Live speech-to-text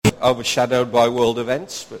overshadowed by world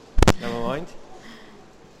events, but never mind.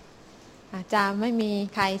 อาจจะไม่มี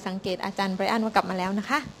ใครสังเกตอาจารย์ไบรอันว่ากลับมาแล้วนะ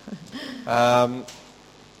คะ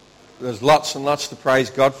There's lots and lots to praise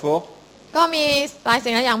God for. ก็มีหลาย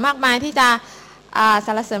สิ่งหลายอย่างมากมายที่จะส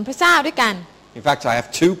รรเสริญพระเจ้าด้วยกัน In fact, I have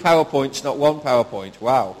 2 PowerPoints, not 1 PowerPoint.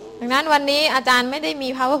 Wow. ดังนั้นวันนี้อาจารย์ไม่ได้มี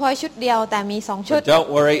PowerPoint ชุดเดียวแต่มี2ชุด But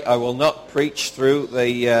don't worry, I will not preach through the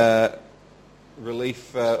relief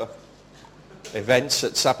events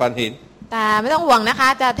at Sapan Hin. แต่ไม่ต้องห่วงนะคะ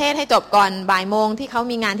จะเทศให้จบก่อนบ่ายโมงที่เขา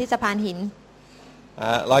มีงานที่สะพานหิน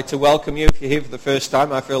I'd like to welcome you if you're here for the first time.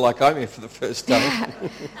 I feel like I'm here for the first time.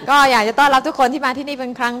 ก็อยากจะต้อนรับทุกคนที่มาที่นี่เป็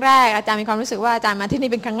นครั้งแรกอาจารย์มีความรู้สึกว่าอาจารย์มาที่นี่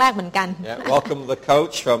เป็นครั้งแรกเหมือนกัน Welcome the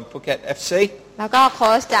coach from Phuket FC. แล้วก็โค้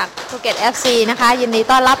ชจาก Phuket FC นะคะยินดี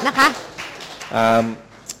ต้อนรับนะคะ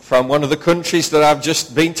From one of the countries that I've just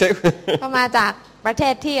been to. ก็มาจากประเท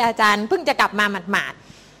ศที่อาจารย์เพิ่งจะกลับมาหมาด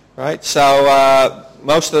Right. So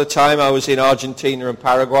most of the time I was in Argentina and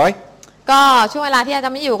Paraguay. ๆก็ช่วงเวลาที่อาจา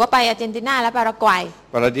รย์ไม่อยู่ก็ไปอาร์เจนตินาและปารากวัย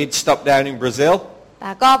But I did stop down in Brazil. แ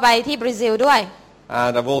ต่ก็ไปที่บราซิลด้วย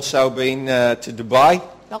And I've also been to Dubai.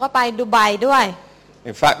 แล้วก็ไปดูไบด้วย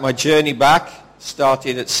In fact, my journey back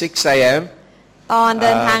started at 6 a.m. ตอนเ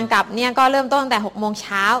ดินทางกลับเนี่ยก็เริ่มต้นตั้งแต่ 6 โมงเ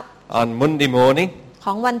ช้า on Monday morning ข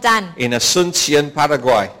องวันจันทร์ in Asunción,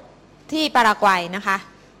 Paraguay. ที่ปารากวัยนะคะ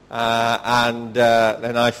And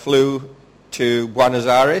then I flew to Buenos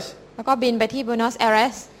Aires. แล้วก็บินไปที่บูนอสแอเร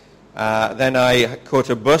ส Then I caught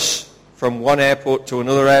a bus from one airport to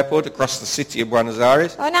another airport across the city of Buenos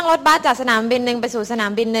Aires. ก็นั่งรถบัสจากสนามบินหนึ่งไปสู่สนา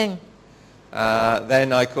มบินหนึ่ง Then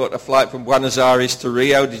I caught a flight from Buenos Aires to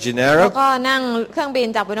Rio de แล้ว Janeiro. ก็นั่งเครื่องบิน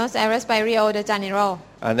จากบูนอสแอเรสไปริโอเดจาเนโร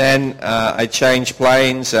And then I changed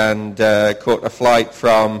planes and caught a flight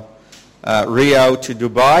from Rio to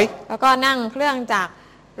Dubai. แล้วก็นั่งเครื่องจาก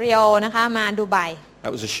ริโอนะคะมาดูไบ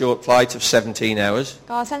That was a short flight of 17 hours.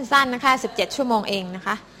 ก็สั้นๆนะคะ17 ชั่วโมงเองนะค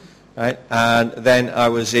ะ Right? And then I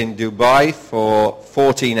was in Dubai for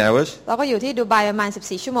 14 hours. เราก็อยู่ที่ดูไบประมาณ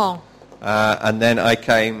14 ชั่วโมง And then I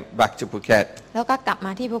came back to Phuket. แล้วก็กลับม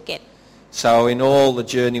าที่ภูเก็ต So in all the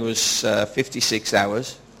journey was 56 hours.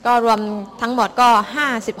 ก็รวมทั้งหมดก็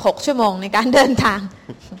56 ชั่วโมงในการเดินทาง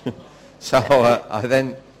So I then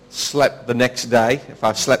slept the next day. If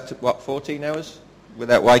I slept, 14 hours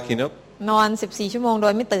without waking up? นอน14 ชั่วโมงโด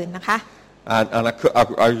ยไม่ตื่นนะคะ And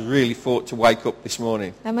I really fought to wake up this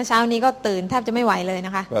morning. และเมื่อเช้านี้ก็ตื่นแทบจะไม่ไหวเลยน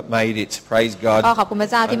ะคะ But made it. Praise God. ก็ขอบคุณพระ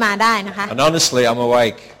เจ้าที่มาได้นะคะ And honestly, I'm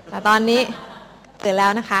awake. แต่ตอนนี้ตื่นแล้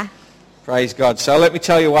วนะคะ Praise God. So let me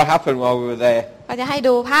tell you what happened while we were there. ก็จะให้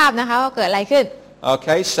ดูภาพนะคะว่าเกิดอะไรขึ้น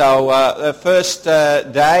Okay, so the first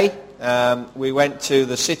day we went to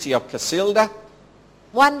the city of Casilda.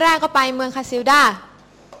 วันแรกก็ไปเมืองคาซิลดา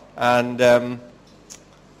And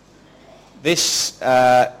this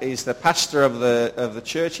is the pastor of the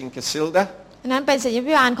church in Casilda. อันนั้นเป็นศิษยา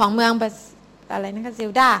ภิบาลของเมืองอะไรนะคาซิ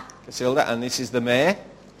ลดา Casilda, and this is the mayor.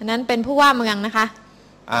 อันนั้นเป็นผู้ว่าเมืองนะคะ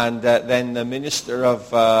And then the minister of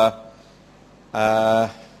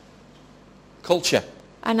culture.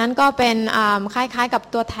 อันนั้นก็เป็นคล้ายๆกับ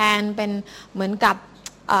ตัวแทนเป็นเหมือนกับ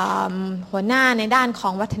หัวหน้าในด้านขอ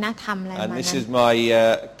งวัฒนธรรมอะไรประมาณ And นั้น this is my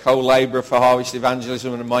co-laborer for Harvest Evangelism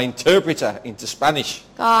and my interpreter into Spanish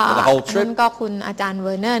ก็ for the whole นั่น trip. ก็คุณอาจารย์เว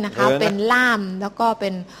อร์เนอร์นะคะเป็นล่ามแล้วก็เ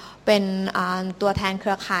ป็นตัวแทนเค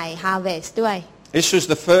รือข่าย Harvest ด้วย This was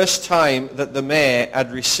the first time that the mayor had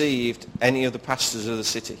received any of the pastors of the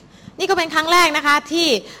city. นี่ก็เป็นครั้งแรกนะคะที่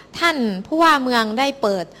ท่านผู้ว่าเมืองได้เ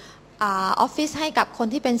ปิดออฟฟิศให้กับคน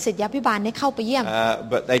ที่เป็นศิษยาภิบาลได้เข้าไปเยี่ยม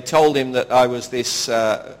But they told him that I was this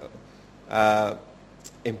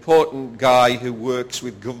important guy who works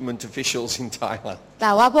with government officials in Thailand. แ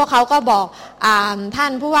ต่ว่าพวกเขาก็บอกท่า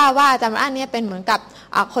นผู้ว่าอาจารย์อันนี้เป็นเหมือนกับ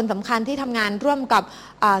คนสำคัญที่ทำงานร่วมกับ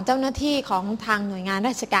เจ้าหน้าที่ของทางหน่วยงาน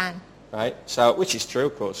ราชการ Right? So, which is true,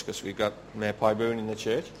 of course, because we've got Mayor Paiboon in the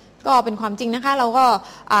church. ก็เป็นความจริงนะคะเราก็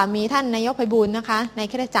มีท่านนายกไพบูลย์นะคะใน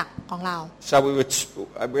คริสตจักรของเรา So we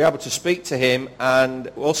were able to speak to him and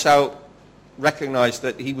also recognize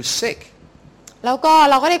that he was sick. แล้วก็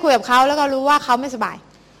เราก็ได้คุยกับเขาแล้วก็รู้ว่าเขาไม่สบาย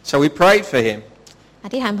So we prayed for him. อ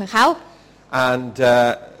ธิษฐานเผื่อเขา And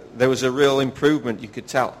there was a real improvement, you could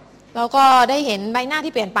tell. เราก็ได้เห็นใบหน้า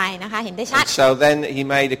ที่เปลี่ยนไปนะคะเห็นได้ชัด And so then he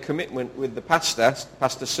made a commitment with the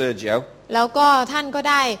Pastor Sergio. แล้วก็ท่านก็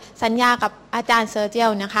ได้สัญญากับอาจารย์เซอร์เจียว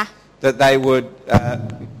นะคะ That they would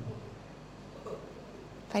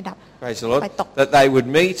ไฟดับ praise the Lord, ไฟตก that they would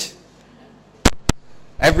meet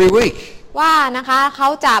every week ว่านะคะเขา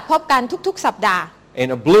จะพบกันทุกๆสัปดาห์ in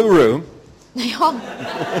a blue room ในห้อง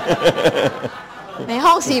ใน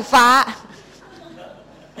ห้องสีฟ้า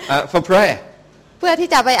for prayer. เพื่อที่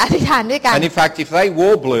จะไปอธิษฐานด้วยกัน And in fact, if they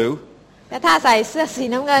wore blue, แต่ถ้าใส่เสื้อสี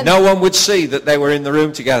น้ำเงิน no one would see that they were in the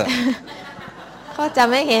room together. เขาจะ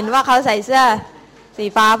ไม่เห็นว่าเขาใส่เสื้อสี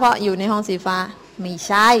ฟ้าเพราะอยู่ในห้องสีฟ้าไม่ใ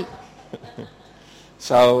ช่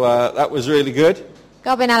So that was really good.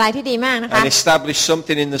 ก็เป็นอะไรที่ดีมากนะคะ And established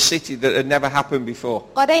something in the city that had never happened before.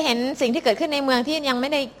 ก็ได้เห็นสิ่งที่เกิดขึ้นในเมืองที่ยังไม่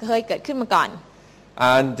ได้เคยเกิดขึ้นมาก่อน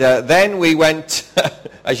And then we went,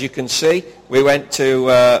 as you can see, we went to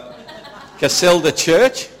Casilda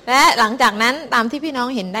Church. และหลังจากนั้นตามที่พี่น้อง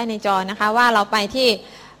เห็นได้ในจอนะคะว่าเราไปที่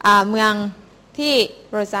เมืองที่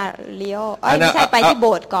โรซาริโอไม่ใช่ไปที่โบ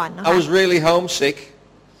สถ์ก่อนนะคะ I was really homesick.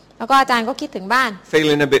 แล้วก็อาจารย์ก็คิดถึงบ้าน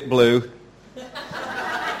Feeling a bit blue.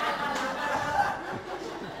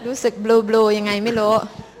 รู้สึกบลูยังไงไม่รู้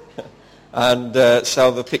And so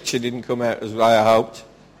the picture didn't come out as I hoped.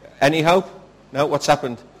 Any hope? No? What's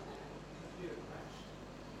happened?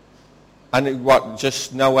 And what? Just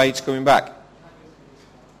no way it's coming back?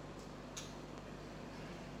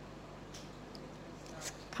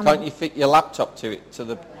 Can't you fit your laptop to it, to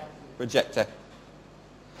the projector?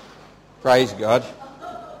 Praise God.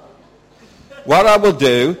 What I will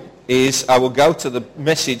do is I will go to the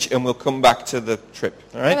message and we'll come back to the trip.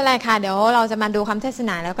 All ไม่เป็น right? ไรค่ะเดี๋ยวเราจะมาดูคำเทศ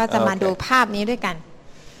นาแล้วก็จะมาดูภาพนี้ด้วยกัน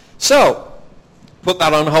So, put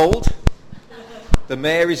that on hold. The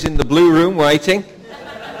mayor is in the blue room waiting.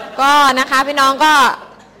 ก็นะคะพี่น้องก็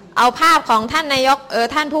เอาภาพของท่านนายก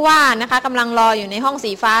ท่านผู้ว่านะคะกำลังรออยู่ในห้อง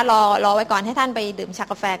สีฟ้ารอไว้ก่อนให้ท่านไปดื่มชา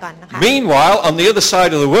กาแฟก่อนนะคะ Meanwhile, on the other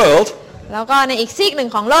side of the world, แล้วก็ในอีกซีกหนึ่ง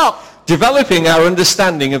ของโลก developing our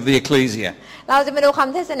understanding of the ecclesia. เราจะมาดูค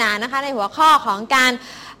ำเทศนานะคะในหัวข้อของการ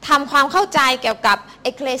ทำความเข้าใจเกี่ยวกับเอ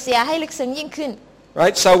เคเลเซียให้ลึกซึ้งยิ่งขึ้น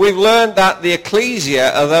Right? So we've learned that the ecclesia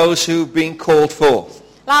are those who've been called forth.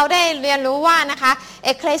 เราได้เรียนรู้ว่านะคะเอ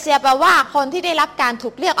เคเลเซียแปลว่าคนที่ได้รับการถู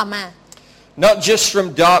กเรียกออกมา Not just from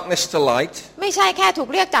darkness to light. ไม่ใช่แค่ถูก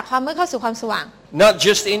เรียกจากความมืดเข้าสู่ความสว่าง Not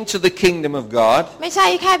just into the kingdom of God. ไม่ใช่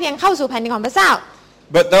แค่เพียงเข้าสู่แผ่นดินของพระเจ้า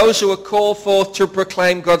But those who are called forth to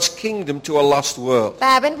proclaim God's kingdom to a lost world. แ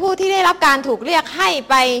ต่เป็นผู้ที่ได้รับการถูกเรียกให้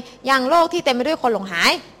ไปยังโลกที่เต็มไปด้วยคนหลงหา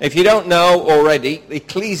ย If you don't know already, the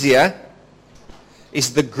ecclesia is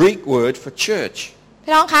the Greek word for church.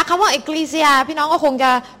 พี่น้องคะคำว่าเอกลีเซียพี่น้องก็คงจ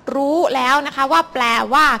ะรู้แล้วนะคะว่าแปล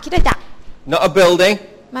ว่าคริสตจักร Not a building,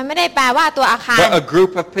 มันไม่ได้แปลว่าตัวอาคาร but a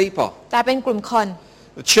group of people. แต่เป็นกลุ่มคน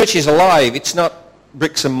The church is alive. It's not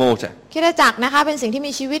bricks and mortar. คริสตจักรนะคะเป็นสิ่งที่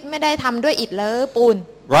มีชีวิตไม่ได้ทำด้วยอิฐหรือปูน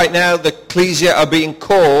Right now, the ecclesia are being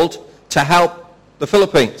called to help the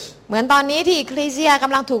Philippines. เหมือนตอนนี้ที่เอกลีเซียก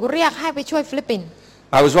ำลังถูกเรียกให้ไปช่วยฟิลิปปินส์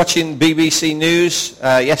I was watching BBC News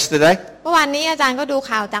yesterday, เมื่อวานนี้อาจารย์ก็ดู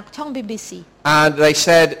ข่าวจากช่อง BBC and they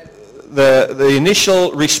said the initial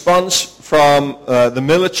response from the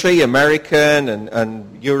military, American and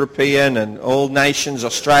European and all nations,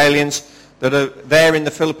 Australians, that are there in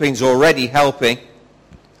the Philippines already helping,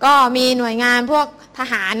 ก็มีหน่วยงานพวกท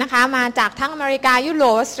หารนะคะมาจากทั้งอเมริกายุโร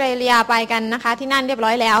ปออสเตรเลียไปกันนะคะที่นั่นเรียบร้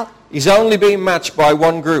อยแล้ว is only being matched by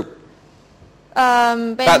one group.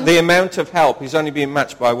 เป็น That the amount of help is only being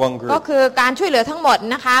matched by one ก็ group, คือการช่วยเหลือทั้งหมด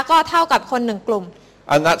นะคะก็เท่ากับคนหนึ่งกลุ่ม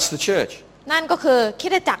and that's the church. นั่นก็คือคริ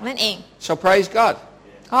สตจักรนั่นเอง So praise God.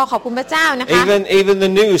 ก็ขอบคุณพระเจ้านะคะ Even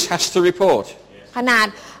the news has to report. ขนาด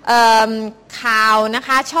ข่าวนะค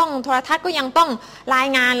ะช่องโทรทัศน์ก็ยังต้องราย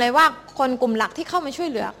งานเลยว่าคนกลุ่มหลักที่เข้ามาช่วย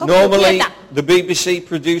เหลือก็คือคริสต Normally, จักร the BBC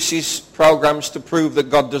produces programs to prove that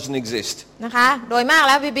God doesn't exist. นะคะโดยมากแ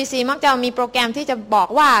ล้ว BBC มักจะมีโปรแกรมที่จะบอก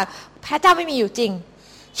ว่าพระเจ้าไม่มีอยู่จริง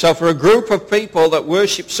So for a group of people that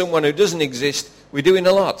worship someone who doesn't exist, we're doing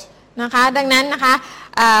a lot. นะคะดังนั้นนะคะ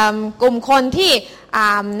กลุ่มคนที่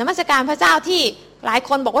นมัสการพระเจ้าที่หลายค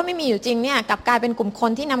นบอกว่าไม่มีอยู่จริงเนี่ยกลับกลายเป็นกลุ่มค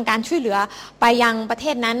นที่นำการช่วยเหลือไปยังประเท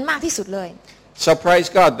ศนั้นมากที่สุดเลย So praise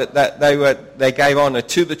God that they gave honor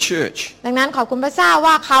to the church ดังนั้นขอบคุณพระเจ้า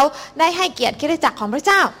ว่าเขาได้ให้เกียรติคริสตจักรของพระเ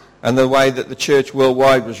จ้า and the way that the church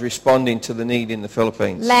worldwide was responding to the need in the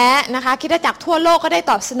Philippines. และนะคะคริสตจักรทั่วโลกก็ได้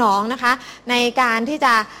ตอบสนองนะคะในการที่จ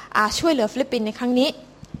ะช่วยเหลือฟิลิปปินส์ในครั้งนี้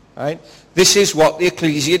Right? This is what the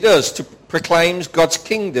ecclesia does, to proclaims God's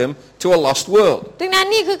kingdom to a lost world. ดังนั้น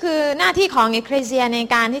นี่คือหน้าที่ของเอเคเลเซียใน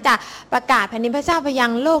การที่จะประกาศแผ่นดินพระเจ้าไปยั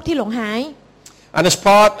งโลกที่หลงหาย And as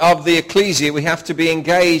part of the ecclesia, we have to be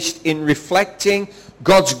engaged in reflecting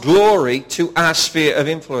God's glory to our sphere of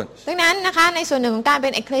influence. ดังนั้นนะคะในส่วนหนึ่งของการเป็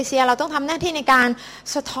นเอเคเลเซียเราต้องทำหน้าที่ในการ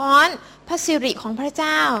สะท้อนพระสิริของพระเ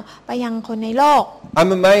จ้าไปยังคนในโลก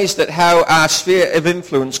I'm amazed at how our sphere of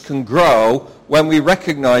influence can grow when we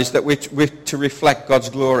recognize that we're to reflect God's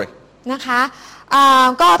glory. นะคะ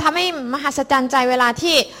ก็ทำให้มหัศจรรย์ใจเวลา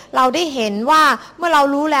ที่เราได้เห็นว่าเมื่อเรา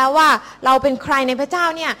รู้แล้วว่าเราเป็นใครในพระเจ้า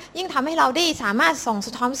เนี่ยยิ่งทำให้เราได้สามารถส่งส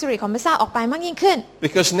ะท้อนพระสิริของพระเจ้าออกไปมากยิ่งขึ้น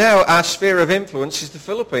Because now our sphere of influence is the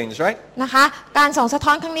Philippines, right? นะคะการส่งสะท้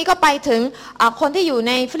อนครั้งนี้ก็ไปถึงคนที่อยู่ใ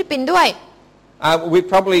นฟิลิปปินส์ด้วย We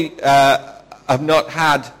probably have not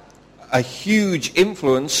had a huge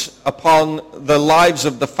influence upon the lives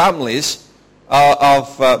of the families of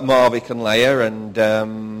Marvik and Leah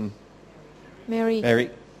and Mary,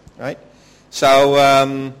 right? So,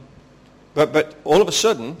 but all of a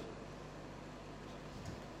sudden,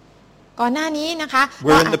 ก่อนหน้านี้นะคะ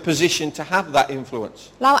we're in the position to have that influence.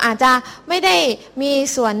 เราอาจจะไม่ได้มี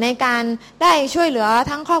ส่วนในการได้ช่วยเหลือ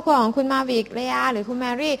ทั้งครอบครัวของคุณมาวิกเลอาหรือคุณแม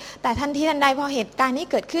รี่แต่ทันทีทันใดพอเหตุการณ์นี้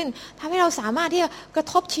เกิดขึ้นทำให้เราสามารถที่จะกระ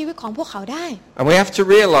ทบชีวิตของพวกเขาได้ And we have to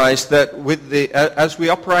realize that with as we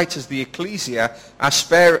operate as the ecclesia, our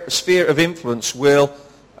sphere of influence will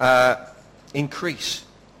increase.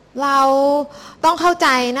 เราต้องเข้าใจ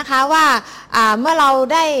นะคะว่าเมื่อเรา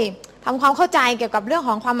ได้ทำความเข้าใจเกี่ยวกับเรื่องข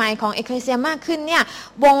องความหมายของเอเคเลเซียมากขึ้นเนี่ย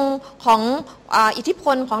วงของอิทธิพ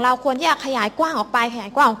ลของเราควรที่จะขยายกว้างออก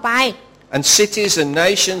ไป And cities and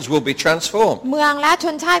nations will be transformed. เมืองและช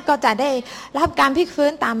นชาติก็จะได้รับการพลิกฟื้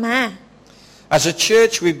นตามมา As a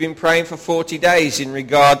church, we've been praying for 40 days in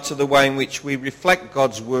regard to the way in which we reflect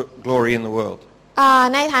God's glory in the world.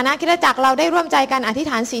 ในฐานะคริสตจักรเราได้ร่วมใจกันอธิษ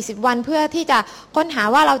ฐาน40วันเพื่อที่จะค้นหา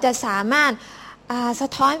ว่าเราจะสามารถสะ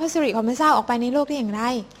ท้อนพระสิริของพระเจ้าออกไปในโลกได้อย่างไร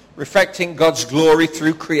Reflecting God's glory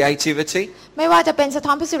through creativity. ไม่ว่าจะเป็นสะท้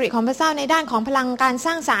อนพระสิริของพระเจ้าในด้านของพลังการส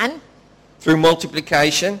ร้างสรรค์ Through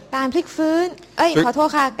multiplication. การพลิกฟื้นขอโทษ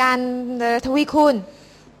ค่ะการทวีคูณ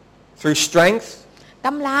Through strength. ก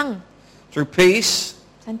ำลัง Through peace.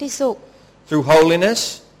 สันติสุข Through holiness.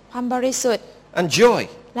 ความบริสุทธิ์ And joy.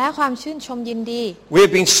 และความชื่นชมยินดี We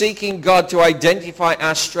have been seeking God to identify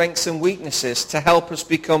our strengths and weaknesses to help us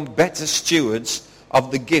become better stewards of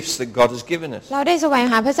the gifts that God has given us. เราได้แสวง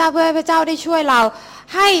หาพระเจ้าเพื่อให้พระเจ้าได้ช่วยเรา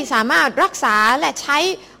ให้สามารถรักษาและใช้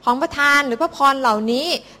ของประทานหรือพระพรเหล่านี้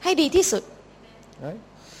ให้ดีที่สุด Right?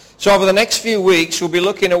 So over the next few weeks we'll be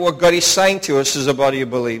looking at what God is saying to us as a body of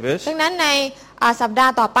believers. ดังนั้นในสัปดา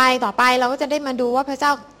ห์ต่อไปเราก็จะได้มาดูว่าพระเจ้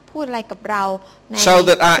าพูดอะไรกับเราใน So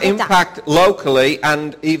that our impact locally and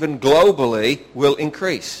even globally will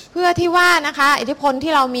increase. เพื่อที่ว่านะคะอิทธิพล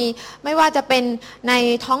ที่เรามีไม่ว่าจะเป็นใน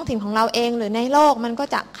ท้องถิ่นของเราเองหรือในโลกมันก็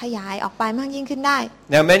จะขยายออกไปมากยิ่งขึ้นได้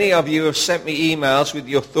Now many of you have sent me emails with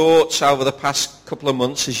your thoughts over the past couple of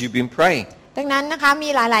months as you've been praying. ดังนั้นนะคะมี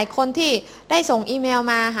หลายๆคนที่ได้ส่งอีเมล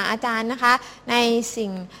มาหาอาจารย์นะคะในสิ่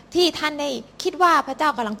งที่ท่านได้คิดว่าพระเจ้า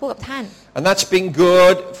กำลังพูดกับท่าน And that's been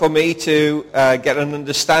good for me to get an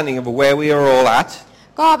understanding of where we are all at.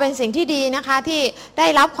 ก็เป็นสิ่งที่ดีนะคะที่ได้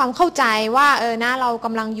รับความเข้าใจว่านะเราก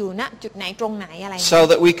ำลังอยู่ณจุดไหนตรงไหนอะไร So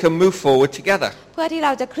that we can move forward together. เพื่อที่เร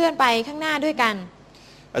าจะเคลื่อนไปข้างหน้าด้วยกัน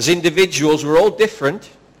As individuals, we're all different.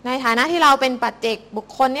 ในฐานะที่เราเป็นปัจเจกบุค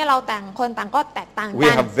คลเนี่ยเราต่างคนต่างก็แตกต่าง We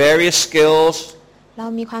กัน have various skills, เรา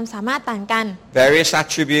มีความสามารถต่างกัน various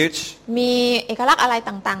attributes. มีเอกลักษณ์อะไร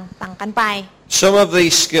ต่างกันไป Some of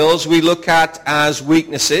these skills we look at as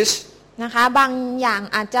weaknesses. นะคะบางอย่าง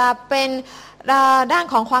อาจจะเป็นด้าน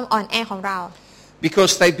ของความอ่อนแอของเรา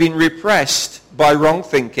Because they've been repressed by wrong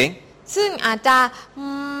thinking. ซึ่งอาจจะ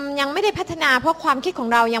ยังไม่ได้พัฒนาเพราะความคิดของ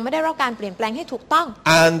เรายังไม่ได้รับการเปลี่ยนแปลงให้ถูกต้อง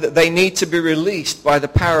And they need to be released by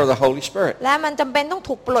the power of the Holy Spirit. และมันจำเป็นต้อง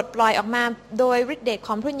ถูกปลดปล่อยออกมาโดยฤทธิ์เดชข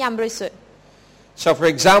องพระวิญญาณบริสุทธิ์ So for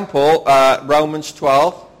example, Romans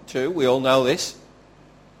 12:2, we all know this.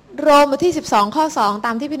 โรมบทที่12ข้อ2ต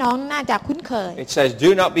ามที่พี่น้องน่าจะคุ้นเคย It says,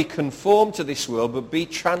 do not be conformed to this world, but be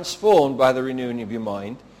transformed by the renewing of your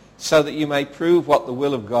mind, so that you may prove what the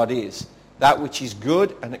will of God is, that which is good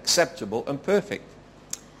and acceptable and perfect.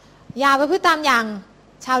 อย่าประพฤติตามอย่าง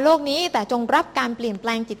ชาวโลกนี้แต่จงรับการเปลี่ยนแปล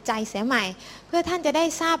งจิตใจเสียใหม่เพื่อท่านจะได้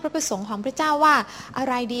ทราบพระประสงค์ของพระเจ้าว่าอะ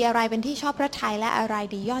ไรดีอะไรเป็นที่ชอบพระทัยและอะไร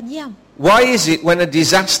ดียอดเยี่ยม Why is it when a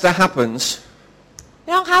disaster happens,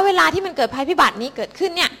 พี่น้องคะเวลาที่มันเกิดภัยพิบัตินี้เกิดขึ้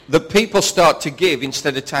นเนี่ย that people start to give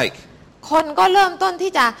instead of take? คนก็เริ่มต้น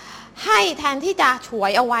ที่จะให้แทนที่จะฉว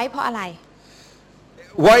ยเอาไว้เพราะอะไร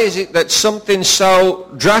Why is it that something so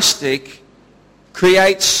drastic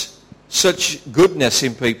creates such goodness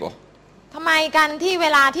in people? ทำไมกันที่เว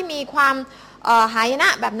ลาที่มีความหายนะ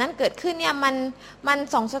แบบนั้นเกิดขึ้นเนี่ยมัน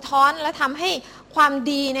ส่องสะท้อนและทำให้ความ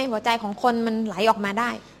ดีในหัวใจของคนมันไหลออกมาไ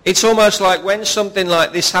ด้ It's almost like when something like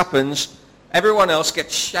this happens, everyone else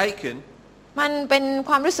gets shaken. มันเป็น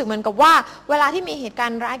ความรู้สึกเหมือนกับว่าเวลาที่มีเหตุการ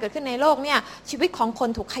ณ์ร้ายเกิดขึ้นในโลกเนี่ยชีวิตของคน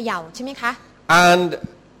ถูกเขย่าใช่ไหมคะ And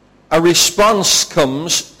a response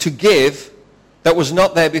comes to give that was not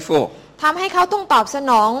there before. ทำให้เขาต้องตอบส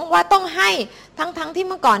นองว่าต้องให้ ทั้งที่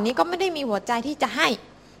เมื่อก่อนนี้ก็ไม่ได้มีหัวใจที่จะให้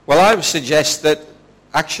Well, I would suggest that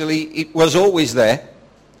actually it was always there.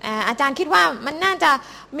 อาจารย์คิดว่ามันน่าจะ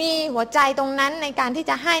มีหัวใจตรงนั้นในการที่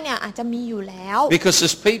จะให้เนี่ยอาจจะมีอยู่แล้ว Because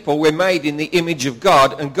as people we're made in the image of God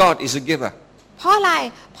and God is a giver. เพราะอะไร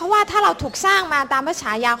เพราะว่าถ้าเราถูกสร้างมาตามพระฉ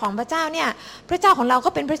ายาของพระเจ้าเนี่ยพระเจ้าของเราก็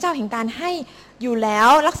เป็นพระเจ้าแห่งการให้อยู่แล้ว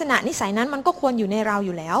ลักษณะนิสัยนั้นมันก็ควรอยู่ในเราอ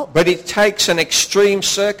ยู่แล้ว But it takes an extreme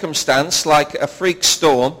circumstance like a freak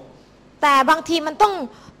storm. แต่บางทีมันต้อง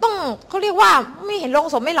เขาเรียกว่าไม่เห็นลง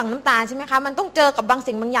ศพไม่หลั่งน้ำตาใช่ไหมคะมันต้องเจอกับบาง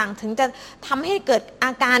สิ่งบางอย่างถึงจะทำให้เกิดอ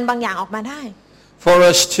าการบางอย่างออกมาได้ For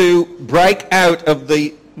us to break out of the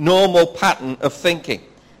normal pattern of thinking.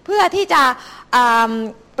 เพื่อที่จะ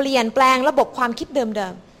เปลี่ยนแปลงระบบความคิดเดิ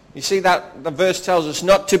ม You see that the verse tells us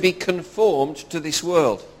not to be conformed to this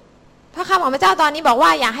world. พระคำของพระเจ้าตอนนี้บอกว่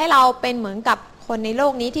าอย่าให้เราเป็นเหมือนกับคนในโล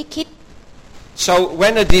กนี้ที่คิด So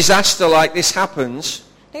when a disaster like this happens,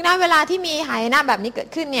 ดังนั้นเวลาที่มีหายนะแบบนี้เกิด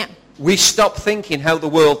ขึ้นเนี่ย we stop thinking how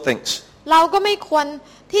the world thinks. เราก็ไม่ควร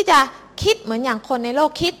ที่จะคิดเหมือนอย่างคนในโล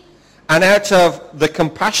กคิด And out of the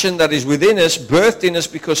compassion that is within us, birthed in us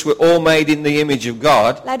because we're all made in the image of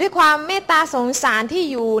God, และด้วยความเมตตาสงสารที่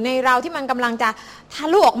อยู่ในเราที่มันกำลังจะทะ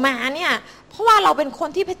ลุออกมาเนี่ยเพราะว่าเราเป็นคน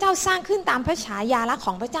ที่พระเจ้าสร้างขึ้นตามพระฉายาลักษณ์ข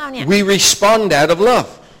องพระเจ้าเนี่ย we respond out of love.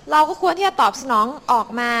 เราก็ควรที่จะตอบสนองออก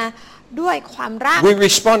มาด้วยความรัก We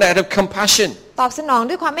respond out of compassion. ตอบสนอง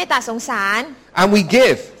ด้วยความเมตตาสงสาร And we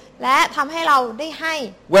give. และทำให้เราได้ให้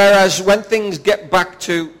Whereas when things get back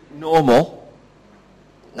to normal,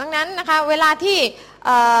 ดังนั้นนะคะเวลาที่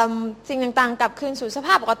สิ่งต่างๆกลับคืนสู่สภ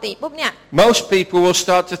าพปกติปุ๊บเนี่ย most people will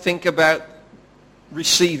start to think about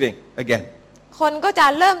receiving again. คนก็จะ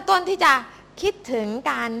เริ่มต้นที่จะคิดถึง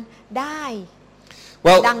การได้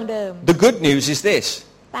Well, ดังเดิม the good news is this.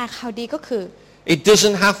 แต่ข่าวดีก็คือ It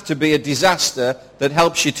doesn't have to be a disaster that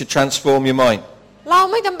helps you to transform your mind. เรา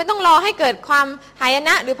ไม่จำเป็นต้องรอให้เกิดความหายน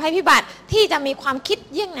ะหรือภัยพิบัติที่จะมีความคิด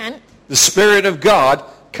เยี่ยงนั้น The Spirit of God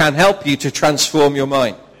can help you to transform your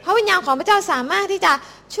mind. พระวิญญาณของพระเจ้าสามารถที่จะ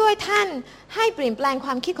ช่วยท่านให้เปลี่ยนแปลงค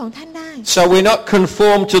วามคิดของท่านได้ So we're not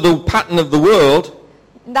conformed to the pattern of the world,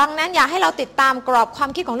 ดังนั้นอย่าให้เราติดตามกรอบความ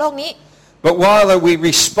คิดของโลกนี้ but rather we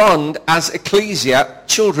respond as ecclesia,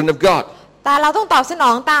 children of God. แต่เราต้องตอบสน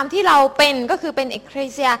องตามที่เราเป็นก็คือเป็นเอกเคร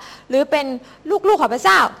เซียหรือเป็นลูกๆของพระเ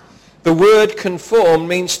จ้า The word conform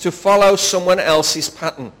means to follow someone else's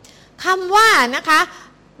pattern. คำว่านะคะ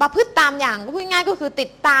ประพฤติตามอย่างพูดง่ายก็คือติด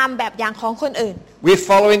ตามแบบอย่างของคนอื่น We're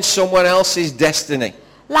following someone else's destiny.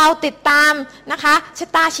 เราติดตามนะคะชะ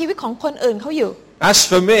ตาชีวิตของคนอื่นเขาอยู่ As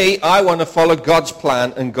for me, I want to follow God's plan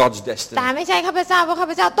and God's แต่ destiny. ไม่ใช่ข้าพเจ้าเพราะข้า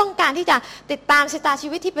พเจ้าต้องการที่จะติดตามชะตาชี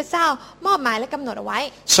วิตที่พระเจ้ามอบหมายและกำหนดเอาไว้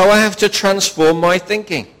So I have to transform my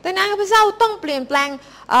thinking. ดังนั้นข้าพเจ้าต้องเปลี่ยนแปลง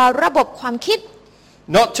ระบบความคิด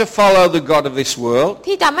Not to follow the God of this world,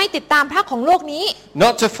 ที่จะไม่ติดตามพระของโลกนี้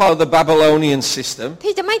not to follow the Babylonian system,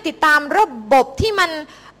 ที่จะไม่ติดตามระบบที่มัน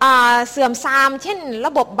เสื่อมทรามเช่นร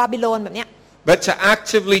ะบบบาบิโลนแบบเนี้ย but to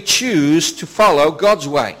actively choose to follow God's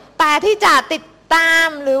way. แต่ที่จะติดตาม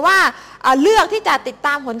หรือว่าเลือกที่จะติดต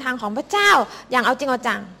ามหนทางของพระเจ้าอย่างเอาจริงเอา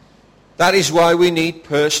จัง That is why we need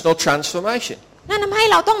personal transformation. นั่นทำให้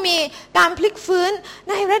เราต้องมีการพลิกฟื้น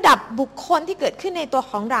ในระดับบุคคลที่เกิดขึ้นในตัว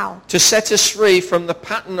ของเรา To set us free from the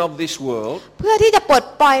pattern of this world, เพื่อที่จะปลด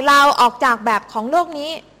ปล่อยเราออกจากแบบของโลก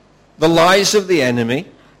นี้ the lies of the enemy,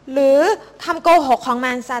 หรือคำโกหกของม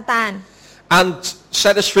ารซาตาน and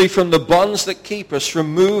set us free from the bonds that keep us from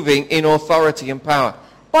moving in authority and power.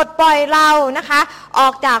 ปลดปล่อยเรานะคะออ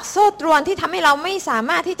กจากโซ่ตรวนที่ทำให้เราไม่สา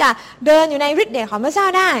มารถที่จะเดินอยู่ในฤทธิ์เดชของพระเจ้า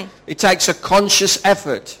ได้ It takes a conscious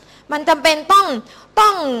effort มันจำเป็นต้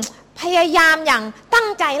องพยายามอย่างตั้ง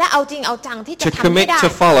ใจและเอาจริงเอาจังที่จะ to ทำให้ commit ได้ to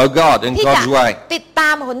follow God and ที่จะ God's way. ติดตา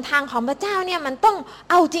มหนทางของพระเจ้าเนี่ยมันต้อง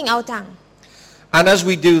เอาจริงเอาจัง And as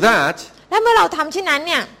we do that, และเมื่อเราทำเช่นนั้นเ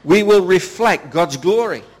นี่ย we will reflect God's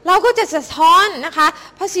glory. เราก็จะสะท้อนนะคะ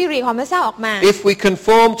พระสิริของพระเจ้าออกมา If we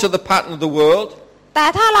conform to the pattern of the world, แต่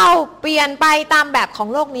ถ้าเราเปลี่ยนไปตามแบบของ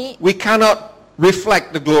โลกนี้ we cannot reflect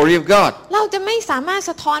the glory of God. เราจะไม่สามารถ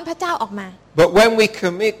สะท้อนพระเจ้าออกมา But when we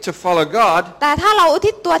commit to follow God, แต่ถ้าเราอุ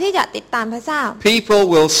ทิศตัวที่จะติดตามพระเจ้า people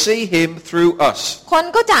will see Him through us. คน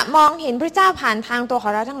ก็จะมองเห็นพระเจ้าผ่านทางตัวขอ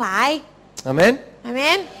งเราทั้งหลาย Amen? อาเม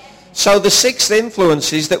น So the 6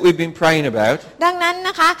 influences that we've been praying about, ดังนั้นน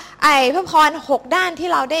ะคะพระพร6ด้านที่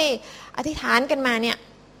เราได้อธิษฐานกันมาเนี่ย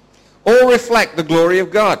all reflect the glory of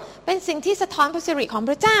God. เป็นสิ่งที่สะท้อนพระสิริของ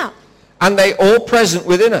พระเจ้า And they all present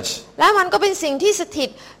within us. และมันก็เป็นสิ่งที่สถิต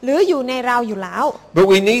หรืออยู่ในเราอยู่แล้ว But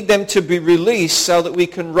we need them to be released so that we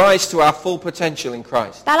can rise to our full potential in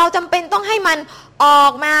Christ. แต่เราจำเป็นต้องให้มันออ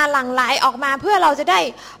กมาหลั่งไหลออกมาเพื่อเราจะได้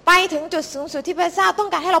ไปถึงจุดสูงสุดที่พระเจ้าต้อง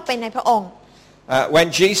การให้เราเป็นในพระองค์ when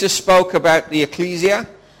Jesus spoke about the ecclesia,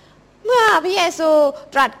 เมื่อพระเยซู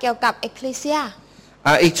ตรัสเกี่ยวกับเอคลีเซีย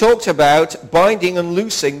he talked about binding and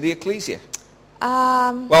loosing the ecclesia.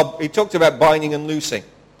 Well, he talked about binding and loosing.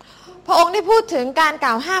 พระองค์ได้พูดถึงการก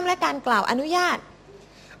ล่าวห้ามและการกล่าวอนุญาต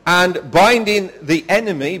And binding the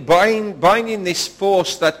enemy, binding this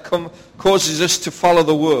force that causes us to follow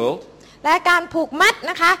the world. และการผูกมัด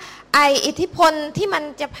นะคะอิทธิพลที่มัน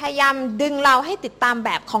จะพยายามดึงเราให้ติดตามแบ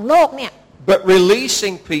บของโลกเนี่ย But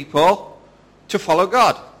releasing people to follow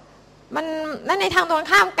God. มันและในทางตรง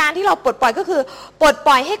ข้ามการที่เราปลดปล่อยก็คือปลดป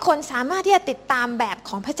ล่อยให้คนสามารถที่จะติดตามแบบ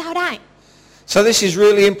ของพระเจ้าได้ So this is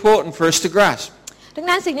really important for us to grasp. ดัง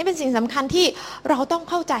นั้นสิ่งนี้เป็นสิ่งสำคัญที่เราต้อง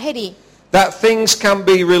เข้าใจให้ดี That things can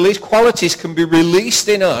be released, qualities can be released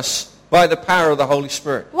in us by the power of the Holy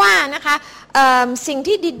Spirit. ว่านะคะสิ่ง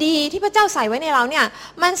ที่ดีๆที่พระเจ้าใส่ไว้ในเราเนี่ย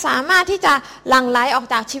มันสามารถที่จะหลั่งไหลออก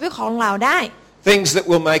จากชีวิตของเราได้ Things that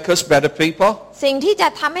will make us better people. สิ่งที่จะ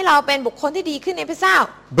ทำให้เราเป็นบุคคลที่ดีขึ้นในพระเจ้า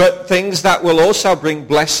But things that will also bring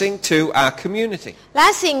blessing to our community. และ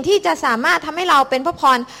สิ่งที่จะสามารถทำให้เราเป็นพระพ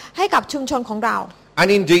รให้กับชุมชนของเรา And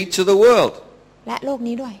indeed to the world. และโลก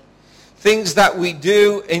นี้ด้วย Things that we do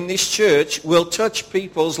in this church will touch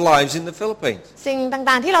people's lives in the Philippines. สิ่ง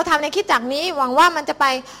ต่างๆที่เราทำในคริสตจักรนี้หวังว่ามันจะไป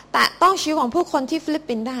แตะต้องชีวิตของผู้คนที่ฟิลิป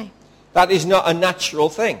ปินส์ได้ That is not a natural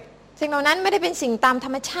thing. สิ่งเหล่านั้นไม่ได้เป็นสิ่งตามธร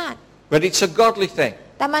รมชาติ But it's a godly thing.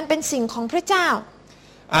 แต่มันเป็นสิ่งของพระเจ้า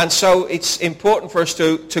And so it's important for us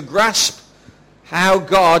to grasp how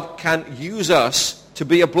God can use us to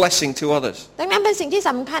be a blessing to others. ดังนั้นเป็นสิ่งที่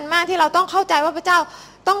สำคัญมากที่เราต้องเข้าใจว่าพระเจ้า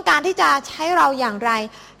ต้องการที่จะใช้เราอย่างไร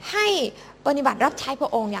ให้ปฏิบัติรับใช้พร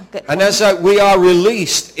ะองค์อย่างเกิดผล And as we are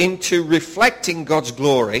released into reflecting God's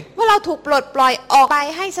glory, เมื่อเราถูกปลดปล่อยออกไป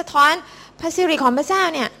ให้สะท้อนพระสิริของพระเจ้า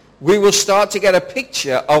เนี่ย we will start to get a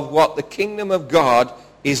picture of what the kingdom of God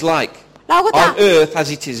is like เราก็จะ on earth as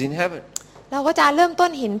it is in heaven. เราก็จะเริ่มต้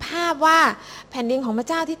นเห็นภาพว่าแผ่นดินของพระ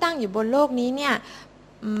เจ้าที่ตั้งอยู่บนโลกนี้เนี่ย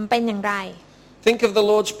เป็นอย่างไร Think of the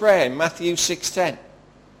Lord's Prayer in Matthew 6:10.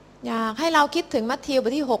 อยากให้เราคิดถึงมัทธิวบ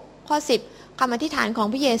ทที่6ข้อ10คำอธิษฐานของ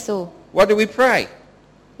พระเยซู What do we pray?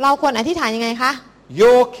 เราควรอธิษฐานยังไงคะ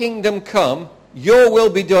Your kingdom come, your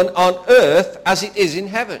will be done on earth as it is in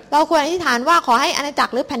heaven. เราควรอธิษฐานว่าขอให้อาณาจัก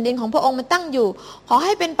รหรือแผ่นดินของพระองค์มันตั้งอยู่ขอใ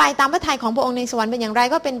ห้เป็นไปตามพระทัยของพระองค์ในสวรรค์เป็นอย่างไร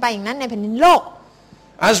ก็เป็นไปอย่างนั้นในแผ่นดินโลก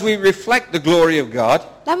As we reflect the glory of God,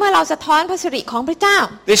 และเมื่อเราสะท้อนพระสิริของพระเจ้า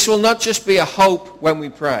this will not just be a hope when we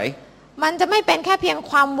pray, มันจะไม่เป็นแค่เพียง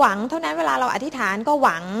ความหวังเท่านั้นเวลาเราอธิษฐานก็ห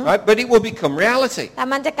วัง right? But it will become reality. แต่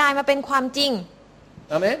มันจะกลายมาเป็นความจริง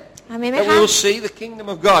Amen? อาเมนไหม That คะ we will see the kingdom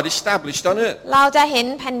of God established on earth. เราจะเห็น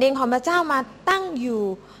แผ่นดินของพระเจ้ามาตั้งอยู่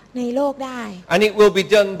ในโลกได้ And it will be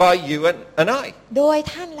done by you and I. โดย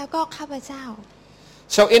ท่านแล้วก็ข้าพเจ้า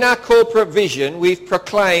So in our corporate vision, we've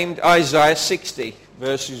proclaimed Isaiah 60,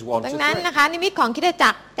 verses 1 ดัง to นั้น 3. นะคะนิมิตของคริสต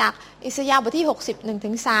จักรจากอิสยาห์บทที่61ถึ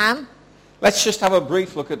ง3 Let's just have a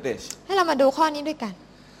brief look at this. ให้เรามาดูข้อนี้ด้วยกัน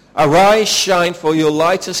Arise, shine, for your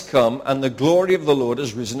light has come, and the glory of the Lord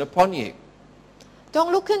has risen upon you. จง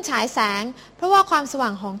ลุกขึ้นฉายแสงเพราะว่าความสว่า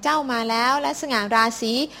งของเจ้ามาแล้วและสง่ารา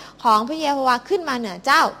ศีของพระเยโฮวาขึ้นมาเหนือเ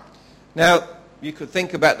จ้า Now, you could think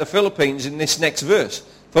about the Philippines in this next verse.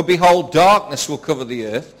 For behold, darkness will cover the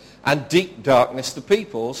earth, and deep darkness the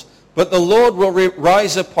peoples, but the Lord will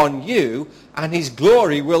rise upon you, and his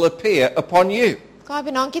glory will appear upon you. ก็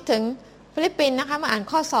พี่น้องคิดถึงฟิลิปปินส์นะคะมาอ่าน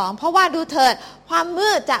ข้อ2เพราะว่าดูเถิดความมื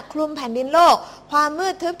ดจะคลุมแผ่นดินโลกความมื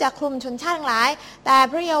ดทึบจะคลุมชนชาติทั้งหลายแต่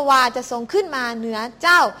พระเยโฮวาจะทรงขึ้นมาเหนือเ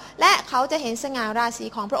จ้าและเขาจะเห็นสง่าราศี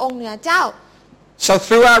ของพระองค์เหนือเจ้า So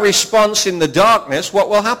through our response in the darkness, what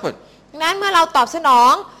will happen? ดังนั้นเมื่อเราตอบสนอ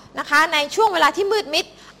งนะคะในช่วงเวลาที่มืดมิด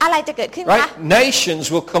อะไรจะเกิดขึ้นคะ Right? Nations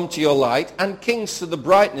will come to your light, and kings to the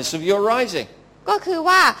brightness of your rising. ก็คือ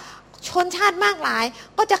ว่าชนชาติมากหลาย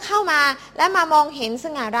ก็จะเข้ามาและมามองเห็นส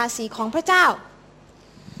ง่าราศีของพระเจ้า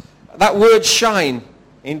That word shine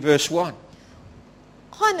in verse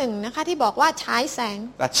 1. ข้อหนึ่งนะคะที่บอกว่าฉายแสง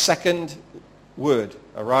That second word,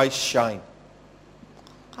 arise, shine.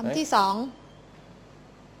 คำที่สอง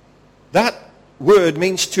That word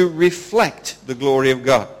means to reflect the glory of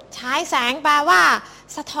God. ฉายแสงแปลว่า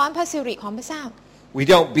สะท้อนพระสิริของพระเจ้า We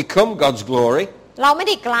don't become God's glory. เราไม่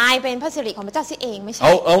ได้กลายเป็นพระสิริของพระเจ้าเสียเองไม่ใช่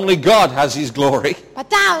Only God has his glory. พระ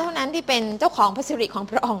เจ้าเท่านั้นที่เป็นเจ้าของพระสิริของ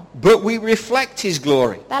พระองค์ But we reflect his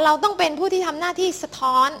glory. แต่เราต้องเป็นผู้ที่ทำหน้าที่สะ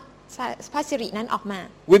ท้อนพระสิรินั้นออกมา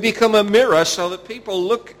We become a mirror so that people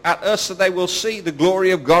look at us so they will see the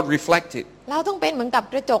glory of God reflected. เราต้องเป็นเหมือนกับ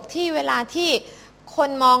กระจกที่เวลาที่คน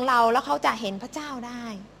มองเราแล้วเขาจะเห็นพระเจ้าได้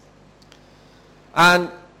And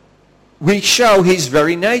we show his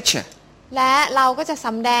very nature. และเราก็จะส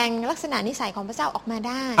ำแดงลักษณะนิสัยของพระเจ้าออกมาไ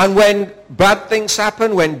ด้ And when bad things happen,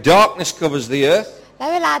 when darkness covers the earth, และ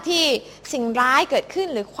เวลาที่สิ่งร้ายเกิดขึ้น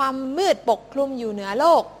หรือความมืดปกคลุมอยู่เหนือโล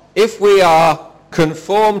ก if we are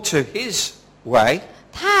conformed to His way,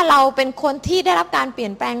 ถ้าเราเป็นคนที่ได้รับการเปลี่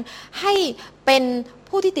ยนแปลงให้เป็น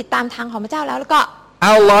ผู้ที่ติดตามทางของพระเจ้าแล้วก็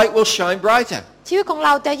our light will shine brighter. ชีวิตของเร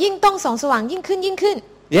าจะยิ่งต้องส่องสว่างยิ่งขึ้น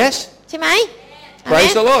Yes? ใช่ไหม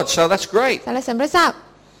Praise the Lord. So that's great. สรรเสริญพระเจ้า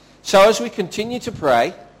So as we continue to pray,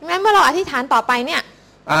 งั้นเมื่อเราอธิษฐานต่อไปเนี่ย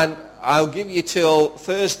and I'll give you till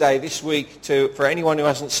Thursday this week for anyone who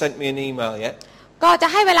hasn't sent me an email yet. ก็จะ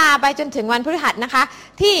ให้เวลาไปจนถึงวันพฤหัสนะคะ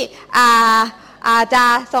ที่จะ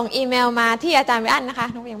ส่งอีเมลมาที่อาจารย์วิอันนะคะ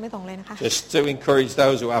น้องยังไม่ส่งเลยนะคะ Just to encourage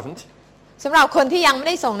those who haven't. สำหรับคนที่ยังไม่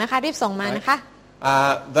ได้ส่งนะคะรีบส่งมานะคะ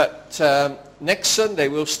That next Sunday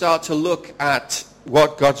we'll start to look at what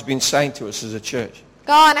God's been saying to us as a church.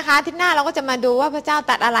 ก็นะคะอาทิตย์หน้าเราก็จะมาดูว่าพระเจ้า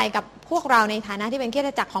ตรัสอะไรกับพวกเราในฐานะที่เป็นคริสต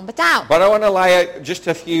จักรของพระเจ้า But I want to lay out just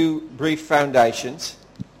a few brief foundations.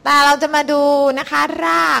 แต่เราจะมาดูนะคะร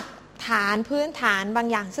ากฐานพื้นฐานบาง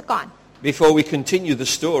อย่างซะก่อน Before we continue the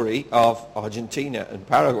story of Argentina and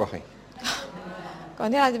Paraguay. ก่อน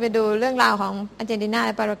ที่เราจะไปดูเรื่องราวของอาร์เจนตินาแ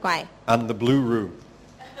ละปารากวัย And the blue room.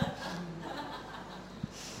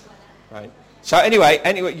 Right. So anyway,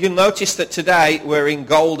 you'll notice that today we're in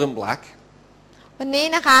gold and black. วันนี้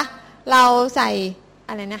นะคะเราใส่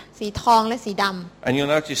อะไรนะสีทองและสีดำ And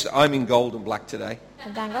you'll notice that I'm in gold and black today. อ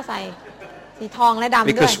าจารย์ก็ใส่สีทองและดำด้ว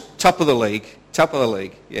ย Because top of the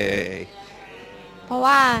league. Yay. เพราะ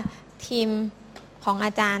ว่าทีมของอ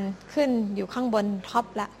าจารย์ขึ้นอยู่ข้างบนท็อป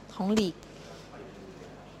ละของลีก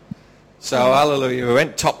So hallelujah, we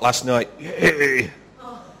went top last night. Yay.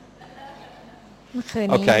 เมื่อคืน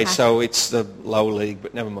นี้ Okay, ค่ะ so it's the low league,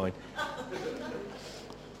 but never mind.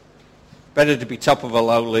 Better to be top of a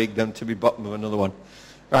low league than to be bottom of another one.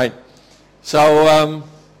 Right. So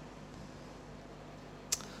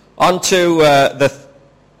on to the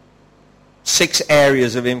 6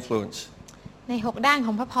 areas of influence. ใน6ด้านข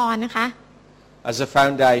องพระพรนะคะ As a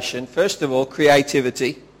foundation, first of all,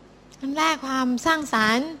 creativity. อันแรกความสร้างสร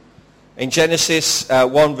รค์ In Genesis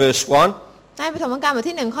 1 verse 1, ในปฐมกาลบท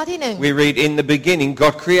ที่1ข้อที่ we read, in the beginning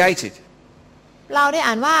God created. 1เราได้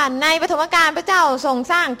อ่านว่าในปฐมกาลพระเจ้าทรง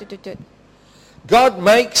สร้างจุด God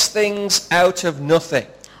makes things out of nothing.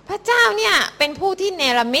 ๆพระเจ้าเนี่ยเป็นผู้ที่เน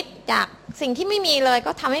รมิตจากสิ่งที่ไม่มีเลย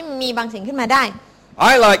ก็ทำให้มีบางสิ่งขึ้นมาได้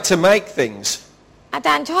I like to make things. อาจ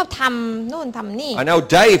ารย์ชอบทำนู่นทำนี่ I know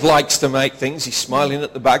Dave likes to make things. He's smiling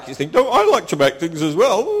at the back. He's thinking, don't I like to make things as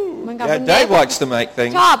well? Yeah, Dave likes to make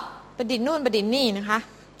things. ชอบประดิษฐ์นู่นประดิษฐ์นี่นะคะ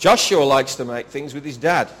Joshua likes to make things with his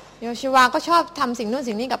dad. โยชูวาก็ชอบทำสิ่งนู่น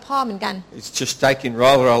สิ่งนี้กับพ่อเหมือนกัน It's just taking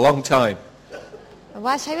rather a long time. แต่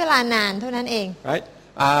ว่าใช้เวลานานเท่านั้นเอง Right?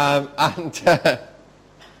 And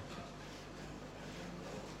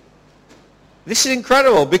this is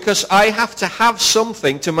incredible because I have to have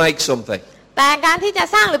something to make something. แต่การที่จะ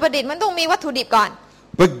สร้างหรือประดิษฐ์มันต้องมีวัตถุดิบก่อน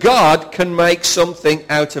But God can make something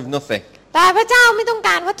out of nothing. แต่พระเจ้าไม่ต้องก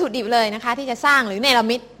ารวัตถุดิบเลยนะคะที่จะสร้างหรือเนร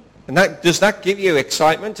มิต And does that give you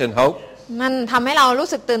excitement and hope? มันทำให้เรารู้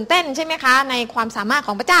สึกตื่นเต้นใช่ไหมคะในความสามารถข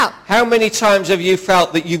องพระเจ้า How many times have you felt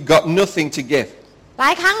that you've got nothing to give? หลา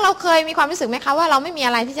ยครั้งเราเคยมีความรู้สึกไหมคะว่าเราไม่มีอ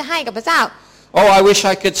ะไรที่จะให้กับพระเจ้า Oh, I wish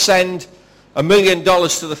I could send $1 million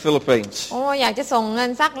to the Philippines. โอ้อยากจะส่งเงิน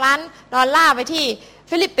สัก$1,000,000ไปที่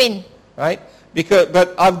ฟิลิปปินส์ Right? But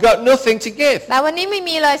I've got nothing to give. แต่วันนี้ไม่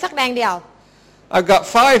มีเลยสักแดงเดียว I've got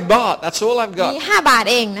 5 baht. That's all I've มี got. 5 บาท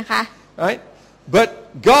เองนะคะ Right? But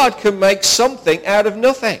God can make something out of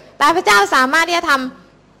nothing. แต่พระเจ้าสามารถที่จะท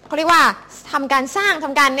ำเขาเรียกว่าทำการสร้างท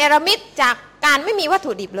ำการเนรมิตจากการไม่มีวัต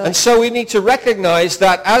ถุดิบเลย And so we need to recognize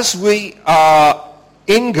that as we are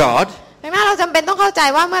in God, ดังนั้นเราจำเป็นต้องเข้าใจ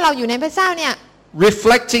ว่าเมื่อเราอยู่ในพระเจ้าเนี่ย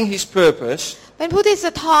reflecting His purpose, เป็นผู้ที่ส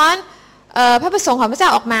ะท้อนพระประสงค์ของพระเจ้า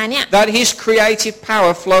ออกมาเนี่ย that His creative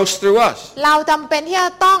power flows through us. เราจำเป็นที่จ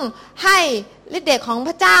ะต้องให้ฤทธิ์เดชของพ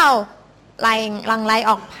ระเจ้าหลั่งไหลอ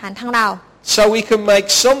อกผ่านทางเรา So we can make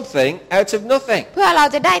something out of nothing. เพื่อเรา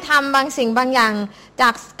จะได้ทำบางสิ่งบางอย่างจา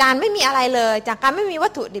กการไม่มีอะไรเลยจากการไม่มีวั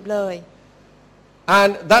ตถุดิบเลย And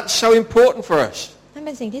that's so important for us. นั่นเ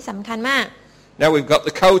ป็นสิ่งที่สำคัญมาก Now we've got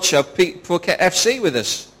the coach of Phuket FC with us.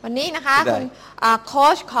 วันนี้นะคะคุณโค้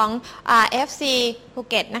ชของ FC ภู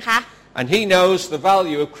เก็ตนะคะ And he knows the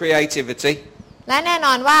value of creativity. และแน่น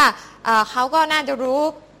อนว่าเขาก็น่าจะรู้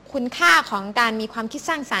คุณค่าของการมีความคิด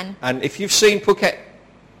สร้างสรรค์ And if you've seen Phuket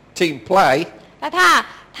team play, และถ้า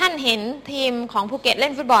ท่านเห็นทีมของภูเก็ตเล่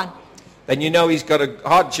นฟุตบอล then you know he's got a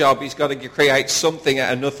hard job. He's got to create something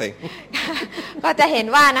out of nothing. ก็จะเห็น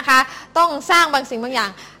ว่านะคะต้องสร้างบางสิ่งบางอย่าง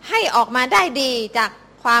ให้ออกมาได้ดีจาก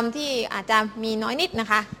ความที่อาจจะมีน้อยนิดนะ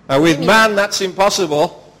คะ With man that's impossible.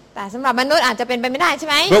 แต่สำหรับมนุษย์อาจจะเป็นไปไม่ได้ใช่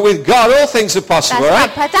ไหม But with God all things are แต่ possible, สำหรับ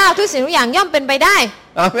right? พระเจ้าทุกสิ่งทุกอย่างย่อมเป็นไปได้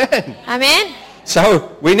Amen. อาเมน So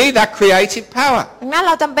we need that creative power. ดังนั้นเ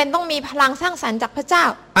ราจำเป็นต้องมีพลังสร้างสรรค์จากพระเจ้า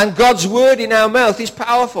And God's word in our mouth is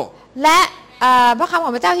powerful. และพระคำขอ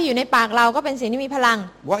งพระเจ้าที่อยู่ในปากเราก็เป็นสิ่งที่มีพลัง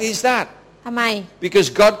Why is that? ทำไม Because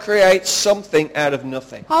God creates something out of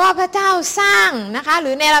nothing. เพราะว่าพระเจ้าสร้างนะคะห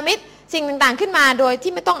รือเนรมิตสิ่งต่างๆขึ้นมาโดย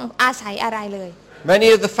ที่ไม่ต้องอาศัยอะไรเลย Many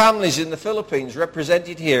of the families in the Philippines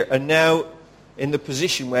represented here are now in the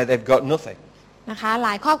position where they've got nothing. นะคะหล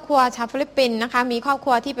ายครอบครัวชาวฟิลิปปินส์นะคะมีครอบค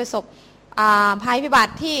รัวที่ประสบภัยพิบั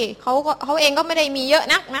ติที่เขาเองก็ไม่ได้มีเยอะ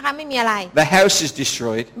นักนะคะไม่มีอะไร The house is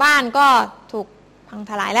destroyed. บ้านก็ถูกพัง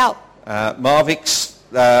ทลายแล้ว Marvik's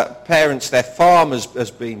parents, their farm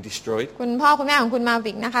has been destroyed. คุณพ่อคุณแม่ของคุณมา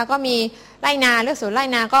วิกนะคะก็มีไร่นาเลือกสวนไร่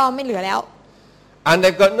นาก็ไม่เหลือแล้ว And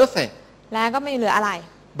they've got nothing. และก็ไม่เหลืออะไร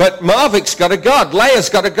But Marvik's got a God. Leah's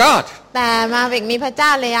got a God. แต่มาวิกมีพระเจ้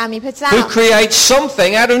าเลยามีพระเจ้า Who creates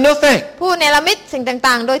something out of nothing. ผู้เนรมิตสิ่ง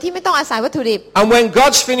ต่างๆโดยที่ไม่ต้องอาศัยวัตถุดิบ And when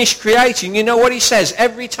God's finished creating, you know what he says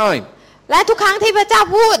every time? และทุกครั้งที่พระเจ้า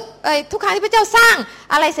พูดทุกครั้งที่พระเจ้าสร้าง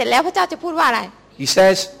อะไรเสร็จแล้วพระเจ้าจะพูดว่าอะไร He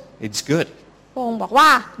says, it's good. พระองค์บอกว่า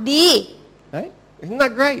ดี Right? Isn't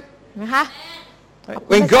that great? นะคะ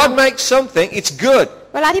When God makes something, it's good.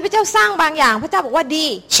 เวลาที่พระเจ้าสร้างบางอย่างพระเจ้าบอกว่าดี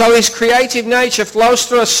So his creative nature flows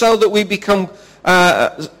through us so that we become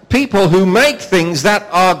people who make things that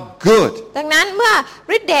are good. ดังนั้นเมื่อ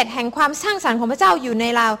ฤทธิเดชแห่งความสร้างสรรค์ของพระเจ้าอยู่ใน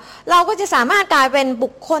เราเราก็จะสามารถกลายเป็นบุ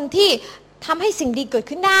คคลที่ทำให้สิ่งดีเกิด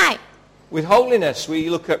ขึ้นได้ With holiness, we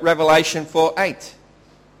look at Revelation 4:8.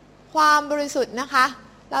 ความบริสุทธิ์นะคะ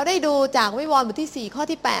เราได้ดูจากวิวรณ์บทที่4ข้อ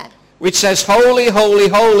ที่Which says, Holy, holy,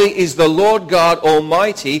 holy is the Lord God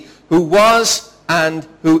Almighty, who was and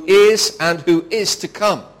who is to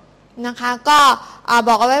come. 8นะคะก็บ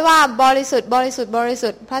อกเอาไว้ว่าบริสุทธิ์บริสุทธิ์บริสุ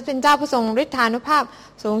ทธิ์พระเป็นเจ้าผู้ทรงฤทธานุภาพ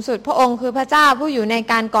สูงสุดพระองค์คือพระเจ้าผู้อยู่ใน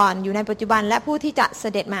การก่อนอยู่ในปัจจุบันและผู้ที่จะเส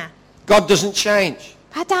ด็จมา God doesn't change.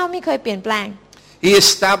 พระเจ้าไม่เคยเปลี่ยนแปลง He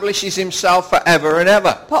establishes himself forever and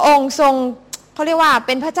ever. พระองค์ทรงเขาเรียกว่าเ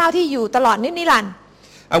ป็นพระเจ้าที่อยู่ตลอดนิรันดร์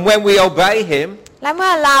And when we obey him, และเมื่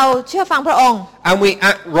อเราเชื่อฟังพระองค์ and we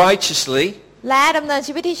act righteously, และดำเนิน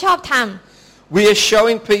ชีวิตที่ชอบธรรม we are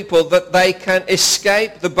showing people that they can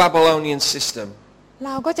escape the Babylonian system. เร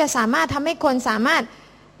าก็จะสามารถทำให้คนสามารถ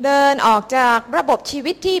เดินออกจากระบบชี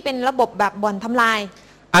วิตที่เป็นระบบแบบบ่อนทำลาย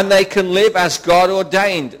And they can live as God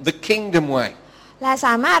ordained, the kingdom way. และส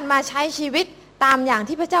ามารถมาใช้ชีวิตตามอย่าง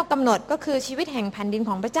ที่พระเจ้ากำหนดก็คือชีวิตแห่งแผ่นดิน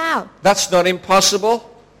ของพระเจ้า That's not impossible.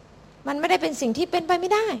 มันไม่ได้เป็นสิ่งที่เป็นไปไม่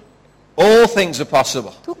ได้ All things are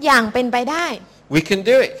possible. ทุกอย่างเป็นไปได้ We can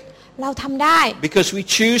do it เราทำได้ because we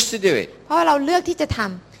choose to do it. เพราะเราเลือกที่จะท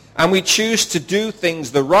ำ And we choose to do things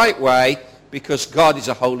the right way because God is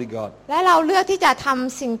a holy God. และเราเลือกที่จะท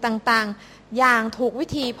ำสิ่งต่างๆอย่างถูกวิ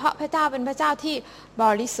ธีเพราะพระเจ้าเป็นพระเจ้าที่บ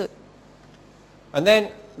ริสุทธิ์ And then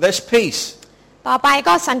there's peace. ต่อไป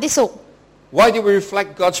ก็สันติสุข Why do we reflect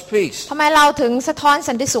God's peace? ทำไมเราถึงสะท้อน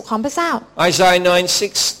สันติสุขของพระเจ้า Isaiah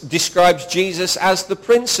 9:6 describes Jesus as the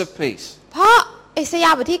Prince of Peace. เพราะเอสยา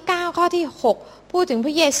ห์บทที่9ข้อที่6พูดถึงพ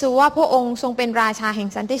ระเยซูว่าพระองค์ทรงเป็นราชาแห่ง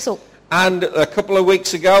สันติสุข And a couple of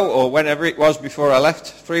weeks ago, or whenever it was before I left,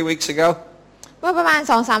 3 weeks ago, เมื่อประมาณ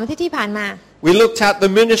 2-3 อาทิตย์ที่ผ่านมา we looked at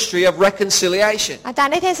the ministry of reconciliation. อาจาร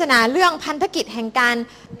ย์ได้เทศนาเรื่องพันธกิจแห่งการ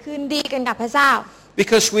คืนดีกันกับพระเจ้า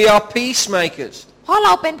Because we are peacemakers. เพราะเร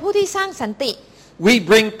าเป็นผู้ที่สร้างสันติ We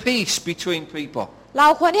bring peace between people. เรา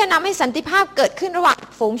ควรที่จะนำให้สันติภาพเกิดขึ้นระหว่าง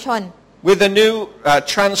ฝูงชน With a new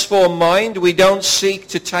transformed mind, we don't seek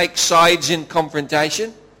to take sides in confrontation.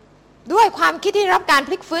 ด้วยความคิดที่รับการพ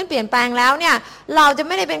ลิกฟื้นเปลี่ยนแปลงแล้วเนี่ยเราจะไ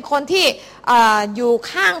ม่ได้เป็นคนที่อยู่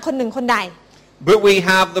ข้างคนหนึ่งคนใด But we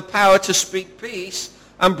have the power to speak peace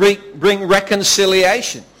and bring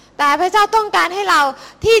reconciliation. แต่พระเจ้าต้องการให้เรา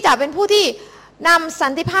ที่จะเป็นผู้ที่นำสั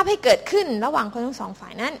นติภาพให้เกิดขึ้นระหว่างคนทั้งสองฝ่า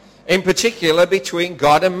ยนั้น In particular between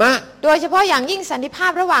God and man. โดยเฉพาะอย่างยิ่งสันติภา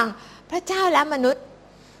พระหว่างพระเจ้าและมนุษย์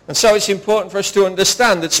And so it's important for us to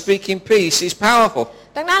understand that speaking peace is powerful.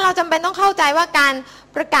 ดังนั้นเราจำเป็นต้องเข้าใจว่าการ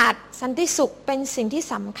ประกาศสันติสุขเป็นสิ่งที่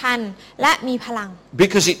สำคัญและมีพลัง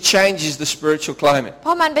Because it changes the spiritual climate. เพร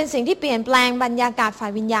าะมันเป็นสิ่งที่เปลี่ยนแปลงบรรยากาศฝ่า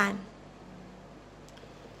ยวิญญาณ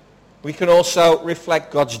We can also reflect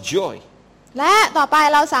God's joy. และต่อไป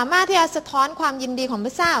เราสามารถที่จะสะท้อนความยินดีของพ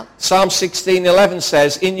ระเจ้า Psalm 16:11 says,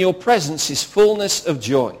 "In your presence is fullness of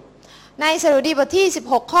joy." ในสดุดีบทที่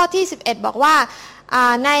16ข้อที่11บอกว่า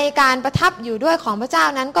ในการประทับอยู่ด้วยของพระเจ้า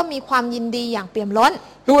นั้นก็มีความยินดีอย่างเปี่ยมล้น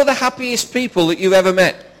Who are the happiest people that you've ever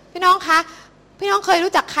met? พี่น้องคะ พี่น้องเคย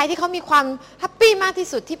รู้จักใครที่เขามีความแฮปปี้มากที่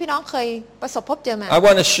สุดที่พี่น้องเคยประสบพบเจอมา I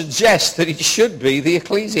want to suggest that it should be the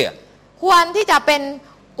ecclesia. ควรที่จะเป็น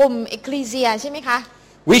กลุ่มเอคลีเซียใช่ไหมคะ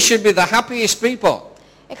We should be the happiest people.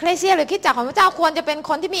 เอคลีเซียหรือคริสตจักรของพระเจ้าควรจะเป็น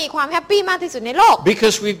คนที่มีความแฮปปี้มากที่สุดในโลก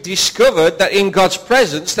Because we've discovered that in God's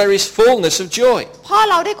presence there is fullness of joy. เพราะ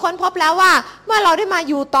เราได้ค้นพบแล้วว่าเมื่อเราได้มา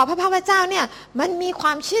อยู่ต่อพระพักตร์พระเจ้าเนี่ยมันมีคว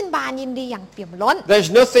ามชื่นบานยินดีอย่างเปี่ยมล้น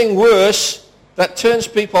There's nothing worse that turns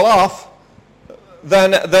people off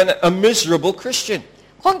than a miserable Christian.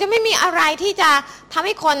 คงจะไม่มีอะไรที่จะทำใ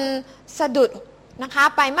ห้คนสะดุดนะคะ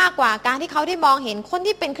ไปมากกว่าการที่เขาได้มองเห็นคน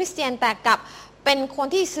ที่เป็นคริสเตียนแต่กลับเป็นคน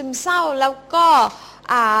ที่ซึมเศร้าแล้วก็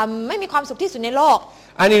ไม่มีความสุขที่สุดในโลก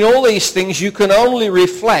And in all these things you can only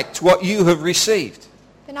reflect what you have received.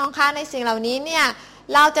 พี่น้องคะในสิ่งเหล่านี้เนี่ย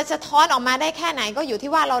เราจะสะท้อนออกมาได้แค่ไหนก็อยู่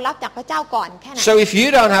ที่ว่าเรารับจากพระเจ้าก่อนแค่ไหน So if you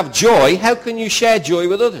don't have joy, how can you share joy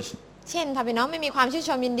with others? เช่นถ้าพี่น้องไม่มีความชื่น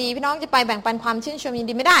ชมยินดีพี่น้องจะไปแบ่งปันความชื่นชมยิน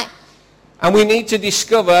ดีไม่ได้ And we need to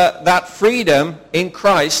discover that freedom in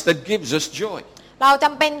Christ that gives us joy. เราจ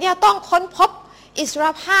ำเป็นที่จะต้องค้นพบอิสร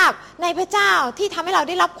ภาพในพระเจ้าที่ทำให้เรา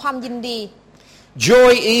ได้รับความยินดี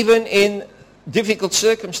Joy even in difficult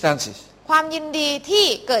circumstances. ความยินดีที่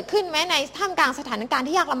เกิดขึ้นแม้ในท่ามกลางสถานการณ์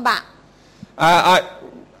ที่ยากลำบาก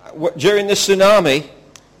During the tsunami,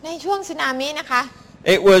 ในช่วงสึนามินะคะ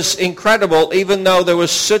it was incredible even though there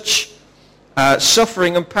was such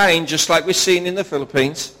suffering and pain just like we've seen in the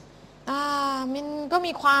Philippines. มันก็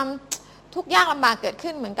มีความทุกข์ยากลำบากเกิด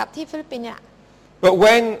ขึ้นเหมือนกับที่ฟิลิปปินส์เนี่ย But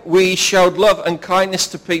when we showed love and kindness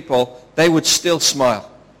to people, they would still smile.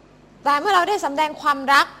 แต่เมื่อเราได้สำแดงความ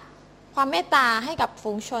รักความเมตตาให้กับ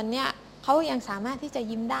ฝูงชนเนี่ยเขายังสามารถที่จะ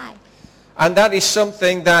ยิ้มได้ And that is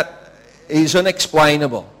something that is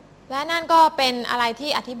unexplainable. และนั่นก็เป็นอะไรที่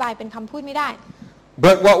อธิบายเป็นคำพูดไม่ได้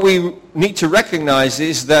But what we need to recognize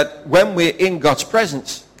is that when we're in God's presence,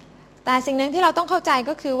 แต่สิ่งหนึ่งที่เราต้องเข้าใจ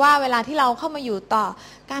ก็คือว่าเวลาที่เราเข้ามาอยู่ต่อ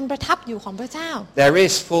การประทับอยู่ของพระเจ้า there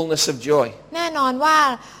is fullness of joy. แน่นอนว่า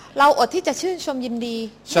เราอดที่จะชื่นชมยินดี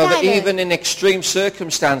ไม่ So ได้ that เลย even in extreme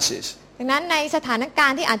circumstances, ดังนั้นในสถานการ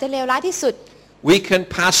ณ์ที่อาจจะเลวร้ายที่สุด we can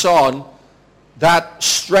pass on that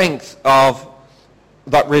strength of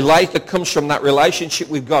that comes from that relationship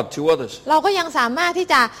with God to others. เราก็ยังสามารถที่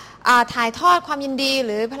จะถ่ายทอดความยินดีห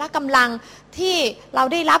รือพละกำลังที่เรา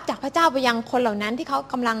ได้รับจากพระเจ้าไปยังคนเหล่านั้นที่เขา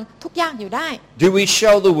กำลังทุกข์ยากอยู่ได้ Do we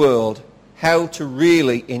show the world how to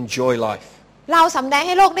really enjoy life? เราสำแดงใ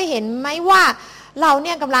ห้โลกได้เห็นไหมว่าเราเ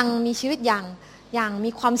นี่ยกำลังมีชีวิตอย่าง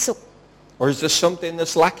มีความสุข Or is there something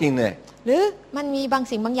that's lacking there? หรือมันมีบาง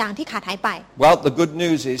สิ่งบางอย่างที่ขาดหายไป Well, the good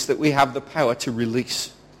news is that we have the power to release.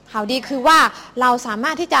 ข่าวดีคือว่าเราสาม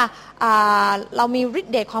ารถที่จะเรามีฤท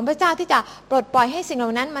ธิ์เดชของพระเจ้าที่จะปลดปล่อยให้สิ่งเหล่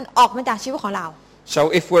านั้นมันออกมาจากชีวิตของเรา So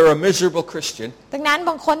if we're a miserable Christian, ดังนั้น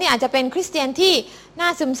บางคนที่อาจจะเป็นคริสเตียนที่น่า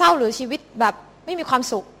ซึมเศร้าหรือชีวิตแบบไม่มีความ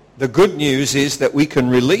สุข the good news is that we can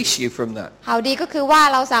release you from that. ข่าวดีก็คือว่า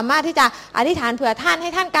เราสามารถที่จะอธิษฐานเผื่อท่านให้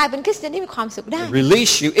ท่านกลายเป็นคริสเตียนที่มีความสุขได้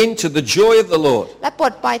Release you into the joy of the Lord. และปล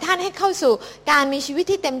ดปล่อยท่านให้เข้าสู่การมีชีวิต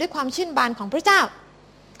ที่เต็มด้วยความชื่นบานของพระเจ้า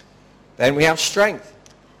Then we have strength.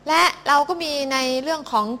 และเราก็มีในเรื่อง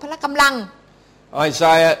ของพละกำลัง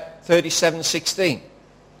Isaiah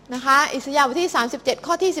 37:16. นะคะอิสยาห์บทที่37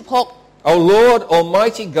ข้อที่16 O Lord,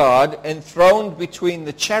 Almighty God, enthroned between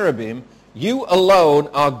the cherubim, you alone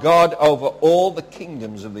are God over all the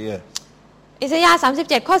kingdoms of the earth. อิสยาห์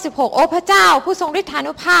37ข้อ16โอ้พระเจ้าผู้ทรงฤทธา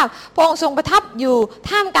นุภาพพระองค์ทรงประทับอยู่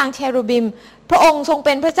ท่ามกลางเชรูบิมพระองค์ทรงเ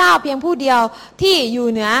ป็นพระเจ้าเพียงผู้เดียวที่อยู่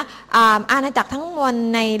เหนืออาณาจักรทั้งมวล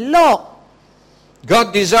ในโลก God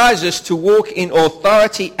desires us to walk in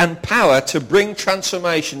authority and power to bring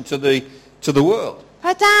transformation to the world. พ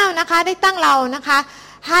ระเจ้านะคะได้ตั้งเรานะคะ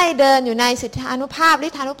ให้เดินอยู่ในสิทธานุภาพฤ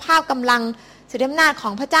ทธานุภาพกำลังสิทธิอำนาจขอ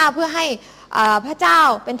งพระเจ้าเพื่อให้พระเจ้า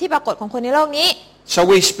เป็นที่ปรากฏของคนในโลกนี้ So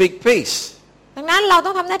we speak peace. ดังนั้นเราต้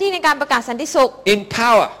องทำหน้าที่ในการประกาศสันติสุข In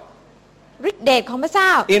power. ฤทธิเดชของพระเจ้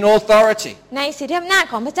า In authority. ในสิทธิอำนาจ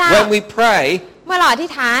ของพระเจ้า When we pray, เมื่อเราอธิ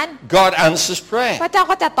ษฐาน God answers prayer. พระเจ้า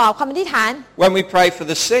ก็จะตอบคำอธิษฐาน When we pray for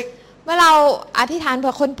the sick, เมื่อเราอธิษฐานเ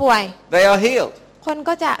ผื่อคนป่วย they are healed. คน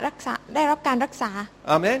ก็จะได้รับการรักษา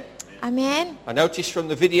Amen. อาเมน I noticed from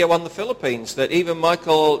the video on the Philippines that even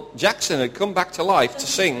Michael Jackson had come back to life to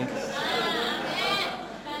sing.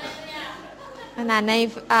 ขนาดใน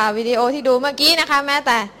วิดีโอที่ดูเมื่อกี้นะคะแม้แ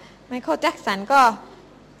ต่ไมเคิลแจ็คสันก็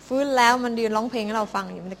ฟื้นแล้วมันยืนร้องเพลงให้เราฟัง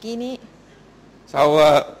อยู่เมื่อกี้นี้ So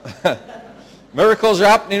miracles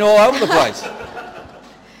are happening all over the place.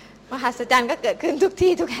 มหัศจรรย์ก็เกิดขึ้นทุก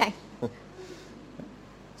ที่ทุกแห่ง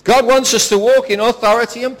God wants us to walk in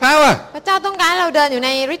authority and power. พระเจ้าต้องการให้เราเดินอยู่ใน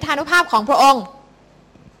ฤทธานุภาพของพระองค์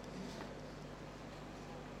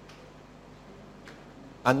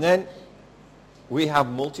And then we have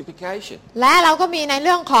multiplication. และเราก็มีในเ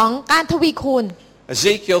รื่องของการทวีคูณ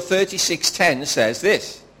Ezekiel 36:10 says this.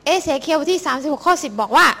 เอเสเคียลที่36ข้อ10บอ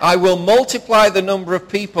กว่า I will multiply the number of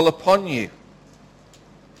people upon you.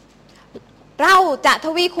 เราจะท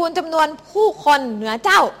วีคูณจำนวนผู้คนเหนือเ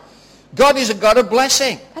จ้า God is a God of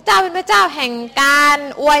blessing. พระเจ้าเป็นพระเจ้าแห่งการ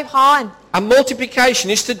อวยพร And multiplication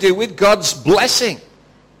is to do with God's blessing.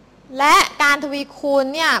 และการทวีคูณ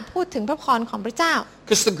เนี่ยพูดถึงพระพรของพระเจ้า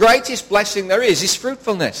Because the greatest blessing there is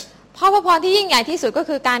fruitfulness. เพราะพระพรที่ยิ่งใหญ่ที่สุดก็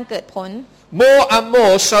คือการเกิดผล More and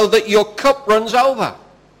more so that your cup runs over.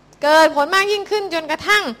 เกิดผลมากยิ่งขึ้นจนกระ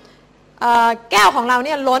ทั่งแก้วของเราเ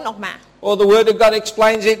นี่ยล้นออกมา Or the Word of God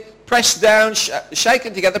explains it, pressed down,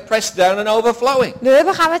 shaken together, pressed down and overflowing. หรือพ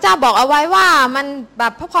ระคำพระเจ้าบอกเอาไว้ว่ามันแบ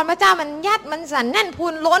บพระพรพระเจ้ามันยัดมันสั่นแน่นพู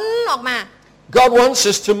นล้นออกมา God wants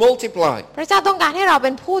us to multiply. พระเจ้าต้องการให้เราเ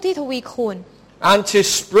ป็นผู้ที่ทวีคูณ And to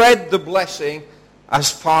spread the blessing as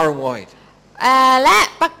far and wide. และ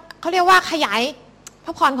เขาเรียกว่าขยายพ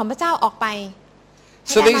ระพรของพระเจ้าออกไป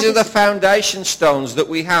So these are the foundation stones that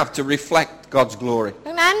we have to reflect God's glory.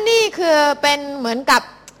 ดังนั้นนี่คือเป็นเหมือนกับ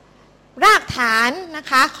รากฐานนะ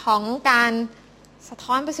คะของการสะ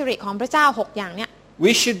ท้อนพระสิริของพระเจ้า6อย่างเนี่ย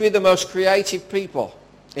We should be the most creative people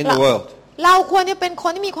in the world. เราควรจะเป็นค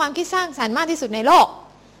นที่มีความคิดสร้างสรรค์มากที่สุดในโลก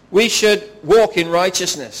We should walk in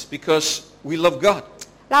righteousness because we love God.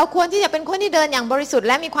 เราควรที่จะเป็นคนที่เดินอย่างบริสุทธิ์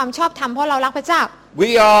และมีความชอบธรรมเพราะเรารักพระเจ้า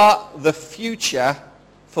We are the future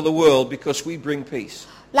for the world because we bring peace.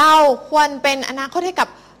 เราควรเป็นอนาคตให้กับ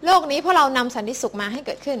โลกนี้เพราะเรานำสันติสุขมาให้เ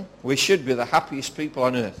กิดขึ้น We should be the happiest people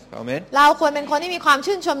on earth. Amen. เราควรเป็นคนที่มีความ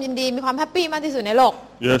ชื่นชมยินดีมีความแฮปปี้มากที่สุดในโลก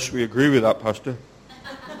Yes, we agree with that, Pastor.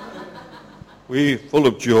 We're full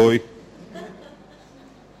of joy.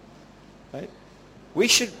 Right? We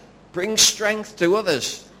should bring strength to others.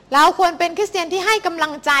 เราควรเป็นคริสเตียนที่ให้กำลั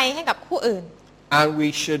งใจให้กับผู้อื่น And we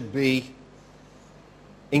should be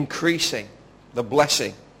increasing the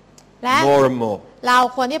blessing และ more and more. เรา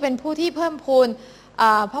ควรที่เป็นผู้ที่เพิ่มพูน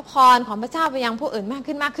พระพรของพระเจ้าไปยังผู้อื่นมาก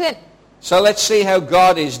ขึ้นมากขึ้น So let's see how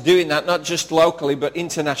God is doing that, not just locally but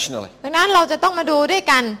internationally. ดังนั้นเราจะต้องมาดูด้วย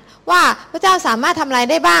กันว่าพระเจ้าสามารถทำอะไร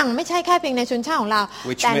ได้บ้างไม่ใช่แค่เพียงในชนชาติของเรา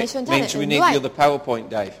Which แต่ในชนชาติ means we อื่น need ด้วย the other PowerPoint,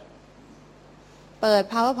 Dave. เปิด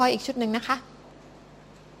PowerPoint อีกชุดหนึ่งนะคะ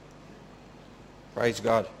Praise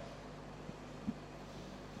God.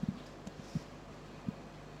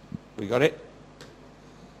 We got it?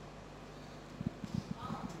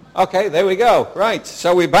 Okay, there we go. Right, so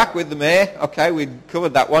we're back with the mayor. Okay, we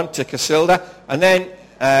covered that one to Casilda. And then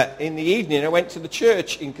in the evening I went to the church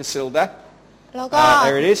in Casilda. แล้วก็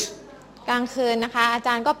There it is. กลางคืนนะคะอาจ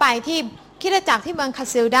ารย์ก็ไปที่คริสตจักรที่เมืองคา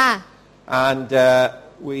ซิลดา And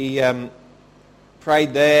we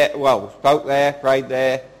prayed there, well, spoke there, prayed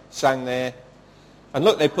there, sang there. And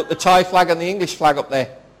look, they put the Thai flag and the English flag up there.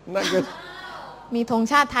 Isn't that good? มีธง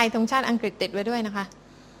ชาติไทยธงชาติอังกฤษติดไว้ด้วยนะคะ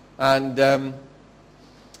And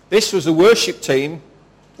this was a worship team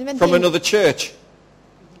นี่เป็น from ทีม another church.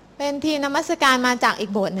 เป็นทีมนมัสการมาจากอี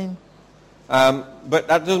กโบสถ์หนึ่ง But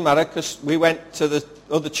that doesn't matter because we went to the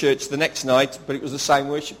other church the next night, but it was the same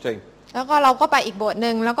worship team. แล้วก็เราก็ไปอีกโบสถ์ห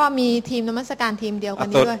นึ่งแล้วก็มีทีมนมัสการทีมเดียวกั I น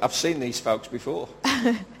นี้ด้วย thought, I've seen these folks before.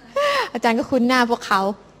 อาจารย์ก็คุ้นหน้าพวกเขา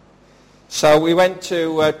So we went to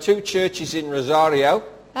two churches in Rosario.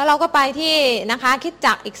 แล้วเราก็ไปที่นะคะคริสต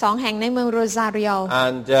จักรอีก2แห่งในเมืองโรซาริโอ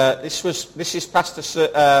And this is Pastor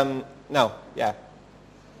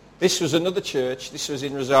This was another church. This was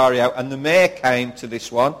in Rosario, and the mayor came to this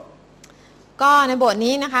one. ก็ในโบสถ์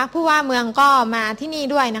นี้นะคะผู้ว่าเมืองก็มาที่นี่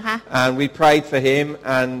ด้วยนะคะ And we prayed for him,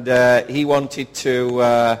 and he wanted to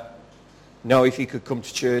know if he could come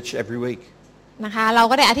to church every week. นะคะเรา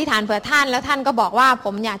ก็ได้อธิษฐานเผื่อท่านแล้วท่านก็บอกว่าผ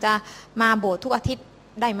มอยากจะมาโบสถ์ทุกอาทิตย์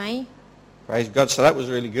ได้ไหม Praise God. So that was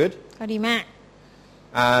really good. ก็ดีมาก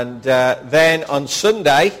And then on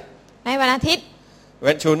Sunday, ในวันอาทิตย์ we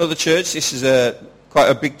went to another church. This is quite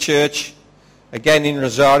a big church, again in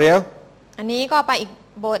Rosario. อันนี้ก็ไปอีก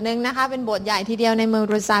โบสถ์หนึ่งนะคะเป็นโบสถ์ใหญ่ทีเดียวในเมือง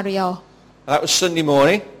โรซาริโอ That was Sunday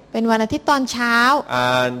morning. เป็นวันอาทิตย์ตอนเช้า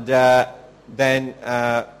And then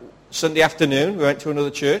Sunday afternoon, we went to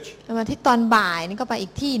another church. วันอาทิตย์ตอนบ่ายนี่ก็ไปอี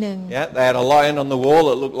กที่หนึ่ง Yeah, they had a lion on the wall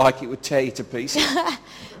that looked like it would tear you to pieces.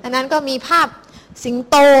 อันนั้นก็มีภาพสิง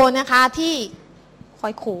โตนะคะที่คอ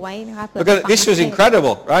ยขู่ไว้นะคะ Look at it. This was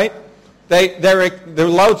incredible, right?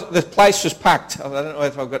 The place was packed. I don't know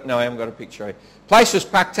if I've got. No, I haven't got a picture. The place was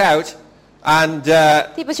packed out, and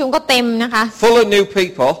ที่ประชุมก็เต็มนะคะ full of new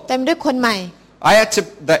people. เต็มด้วยคนใหม่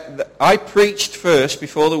I preached first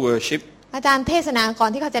before the worship อาจารย์เทศนาก่อน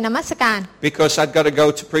ที่เขาจะนมัสการ because I'd got to go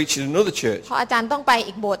to preach in another church. เพราะอาจารย์ต้องไป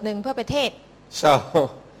อีกโบสถ์หนึ่งเพื่อไปเทศ So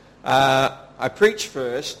I preached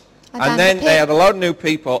first, And then they had a lot of new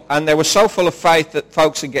people, and they were so full of faith that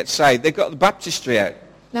folks would get saved. They got the baptistry out.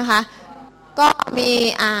 นะคะก็มี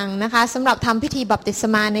อ่างนะคะสำหรับทำพิธีบัพติศ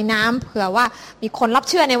มาในน้ำเผื่อว่ามีคนรับ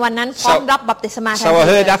เชื่อในวันนั้นพร้อมรับบัพติศมาทันที So I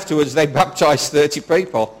heard afterwards they baptized 30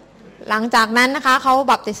 people. หลังจากนั้นนะคะเขา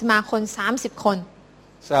บัพติศมาคน30 คน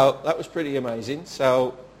So that was pretty amazing. So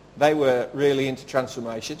they were really into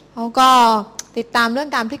transformation. เขาก็ติดตามเรื่อง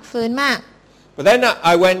การพลิกฟื้นมาก But then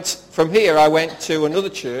I went from here. I went to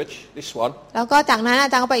another church, this one. แล้วก็จากนั้นอา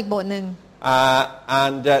จารย์ก็ไปอีกโบสถ์หนึ่ง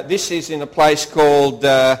And this is in a place called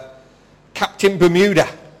Captain Bermuda.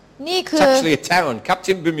 นี่คื It's อ actually a town.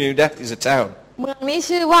 Captain Bermuda is a town. เมืองนี้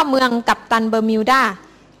ชื่อว่าเมืองกัปตันเบอร์มิวดา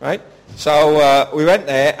Right? So we went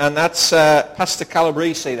there, and that's Pastor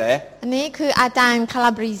Calabrese there. อันนี้คืออาจารย์คาล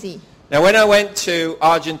าบริซี Now, when I went to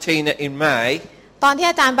Argentina in May, ตอนที่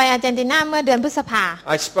อาจารย์ไปอาร์เจนตินาเมื่อเดือนพฤษภา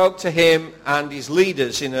I spoke to him and his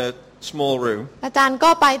leaders in a small room. อาจารย์ก็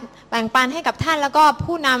ไปแบ่งปันให้กับท่านแล้วก็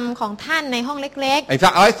ผู้นำของท่านในห้องเล็ก In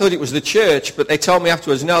fact, I thought it was the church, but they told me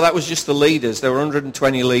afterwards, no, that was just the leaders. There were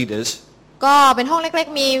 120 leaders. ๆก็เป็นห้องเล็ก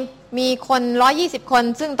ๆมีคน120 คน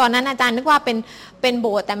ซึ่งตอนนั้นอาจารย์นึกว่าเป็นโบ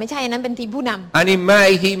สถ์แต่ไม่ใช่นั้นเป็นทีมผู้นำ And in May,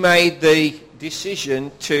 he made the decision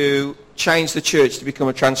to change the church to become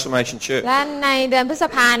a transformation church. และในเดือนพฤษ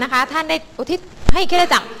ภานะคะท่านได้อุทิศให้คริสต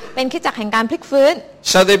จักรเป็นคริสตจักรแห่งการพลิกฟื้น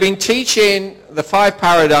So they've been teaching the 5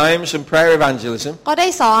 paradigms and prayer evangelism ก็ได้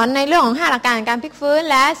สอนในเรื่องของ5หลักการการพลิกฟื้น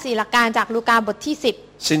และ4หลักการจากลูกาบทที่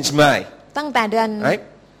10 since May. ตั้งแต่เดือน Right?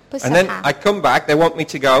 พฤษ And then ภา I come back. They want me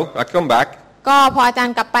to go. I come back. ก็พออาจาร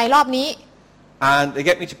ย์กลับไปรอบนี้ And they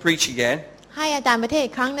get me to preach again. ให้อาจารย์ไปเทศ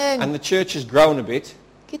อีกครั้งหนึ่ง And the church has grown a bit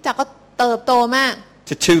คริสตจักรก็เติบโตมาก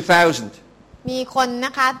to 2,000. มีคนน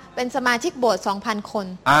ะคะเป็นสมาชิกโบสถ์ 2,000 คน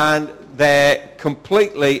And they're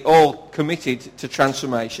completely all committed to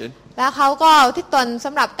transformation. แล้วเขาก็อุทิศตนส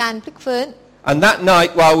ำหรับการพลิกฟื้น And that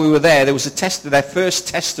night while we were there was their first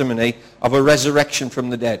testimony of a resurrection from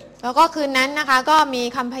the dead. แล้วก็คืนนั้นนะคะก็มี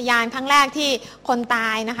คำพยานครั้งแรกที่คนตา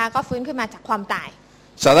ยนะคะก็ฟื้นขึ้นมาจากความตาย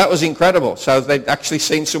So that was incredible. So they'd actually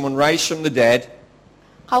seen someone raised from the dead.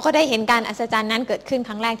 เขาก็ได้เห็นการอัศจรรย์นั้นเกิดขึ้นค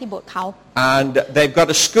รั้งแรกที่โบสถ์เขา And they've got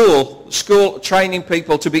a school training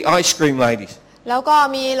people to be ice cream ladies. แล้วก็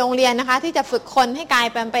มีโรงเรียนนะคะที่จะฝึกคนให้กลาย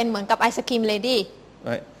เป็นเหมือนกับไอศครีมเลดี้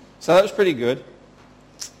Right. So that was pretty good.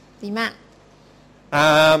 ดีมาก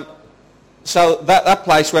So that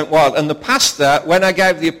place went wild. And the pastor, when I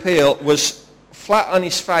gave the appeal, was flat on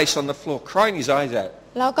his face on the floor, crying his eyes out.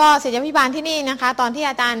 แล้วก็ศิษยาภิบาลที่นี่นะคะตอนที่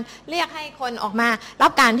อาจารย์เรียกให้คนออกมารั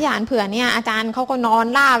บการที่ฐานเผื่อเนี่ยอาจารย์เขาก็นอน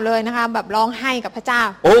ราบเลยนะคะแบบร้องไห้กับพระเจ้า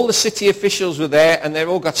All the city officials were there and they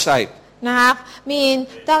all got saved. นะคะมี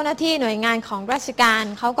เจ้าหน้าที่หน่วยงานของราชการ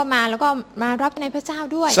เขาก็มาแล้วก็มารับในพระเจ้า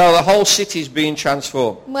ด้วย So the whole city is being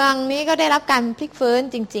transformed. เมืองนี้ก็ได้รับการพลิกฟื้น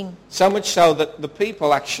จริง So much so that the people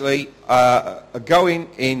actually are going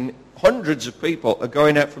in, hundreds of people are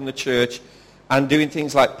going out from the church and doing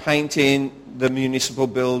things like painting the municipal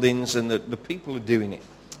buildings, and the people are doing it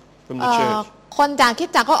from the church. คนจากคริส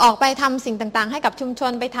ตจักรก็ออกไปทำสิ่งต่างๆให้กับชุมช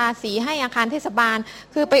นไปทาสีให้อาคารเทศบาล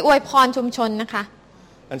คือไปอวยพรชุมชนนะคะ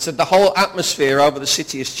And so the whole atmosphere over the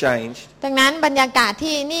city has changed. ดังนั้นบรรยากาศ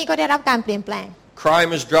ที่นี่ก็ได้รับการเปลี่ยนแปลง Crime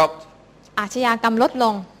has dropped. อาชญากรรมลดล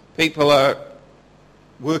ง People are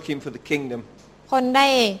working for the kingdom. คนได้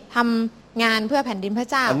ทำงานเพื่อแผ่นดินพระ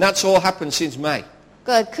เจ้า And that's all happened since May.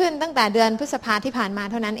 เกิดขึ้นตั้งแต่เดือนพฤษภาที่ผ่านมา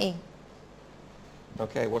เท่านั้นเอง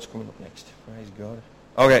Okay, what's coming up next? Praise God.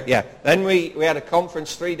 Okay, yeah. Then we had a conference,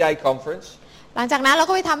 3-day conference. หลังจากนั้นเรา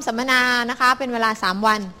ก็ไปทำสัมมนานะคะเป็นเวลา3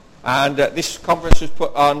 วัน And this conference was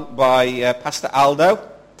put on by Pastor Aldo.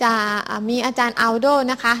 จะมีอาจารย์อัลโด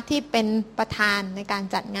นะคะที่เป็นประธานในการ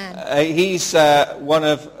จัดงาน He's one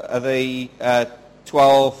of the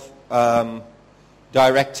 12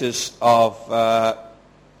 directors of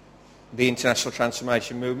the International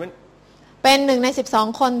Transformation Movement. เป็น1 ใน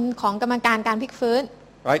 12 คนของกรรมการการพลิกฟื้น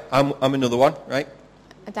Right, I'm another one, right?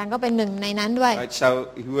 อาจารย์ก็เป็น1 ในนั้นด้วย Right, so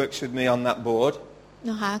he works with me on that board.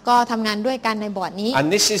 นะคะก็ทำงานด้วยกันในบอร์ดนี้ And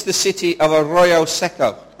this is the city of Arroyo Seco.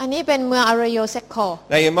 อันนี้เป็นเมืองอารโยเซโก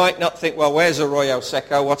Now you might not think, well, where's Arroyo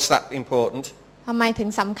Seco? What's that important? ทำไมถึง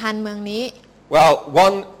สำคัญเมืองนี้ Well,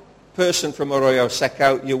 one person from Arroyo Seco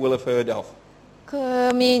you will have heard of. คือ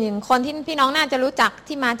มี1 คนที่พี่น้องน่าจะรู้จัก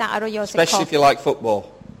ที่มาจากอารโยเซโก Especially if you like football.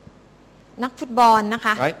 นักฟุตบอลนะค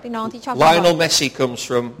ะ Right? พี่น้องที่ชอบฟุตบอล Lionel Messi comes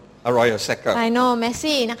from Arroyo Seco. ไลโนเมส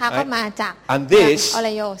ซี่นะคะก็มาจาก And this อาร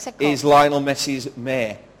โยเซโก is Lionel Messi's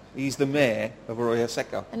mayor. He's the mayor of Arroyo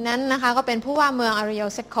Seco. อันนั้นนะคะก็เป็นผู้ว่าเมืองอารโย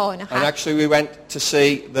เซโกนะคะ And actually we went to see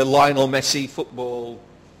the Lionel Messi Football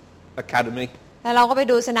Academy. แล้วเราก็ไป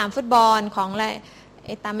ดูสนามฟุตบอลของเอ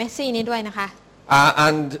ตาเมสซี่นี้ด้วยนะคะ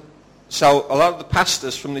And So a lot of the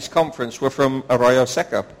pastors from this conference were from Arroyo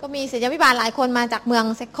Seco. ก็มีศิษยาภิบาลหลายคนมาจากเมือง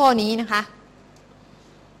เซโคนี้นะคะ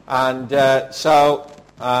And so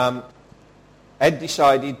Ed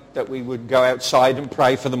decided that we would go outside and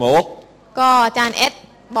pray for them all. ก็อาจารย์เอ็ด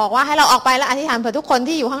บอกว่าให้เราออกไปแล้วอธิษฐานเผื่อทุกคน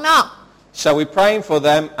ที่อยู่ข้างนอก So we're praying for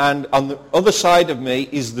them, and on the other side of me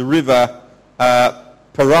is the river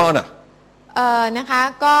Parana. นะคะ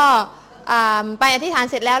ก็ไปอธิษฐาน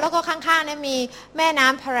เสร็จแล้วแล้วก็ข้างๆเนี่ยมีแม่น้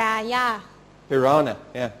ำพารายา Parana,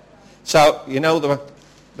 yeah. So you know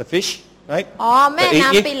the fish, right? อ๋อแม่น้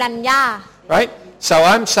ำปิรันยา Right? So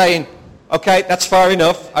I'm saying, okay, that's far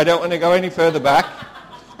enough. I don't want to go any further back.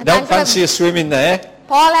 I don't fancy a swim in there.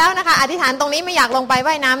 พอแล้วนะคะอธิษฐานตรงนี้ไม่อยากลงไป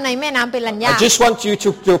ว่ายน้ำในแม่น้ำปิรันยา I just want you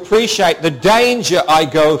to appreciate the danger I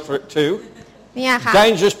go to. เนี่ยค่ะ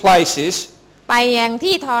Dangerous places. ไปยัง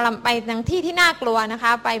ที่ไปยังที่ที่น่ากลัวนะค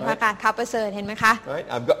ะไปประกาศข่าวประเสริฐเห็นไหมคะ Right?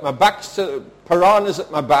 I've got my back to piranhas at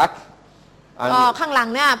my back. ก็ข้างหลัง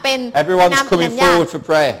เนี่ยเป็น Everyone's น้ำปิรั coming นยา forward for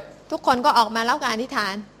prayer. ทุกคนก็ออกมาแล้วการอธิษฐา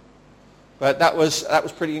น But that was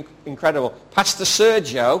pretty incredible. Pastor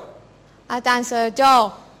Sergio, อาจารย์เซอร์โจ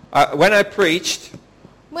when I preached,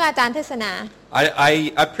 เมื่ออาจารย์เทศนา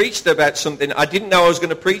I preached about something I didn't know I was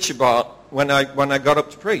going to preach about when I got up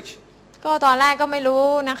to preach. ก็ตอนแรกก็ไม่รู้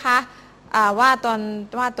นะคะว่า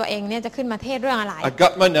ตัวเองเนี่ยจะขึ้นมาเทศเรื่องอะไร I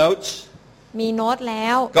got my notes. มีโน้ตแล้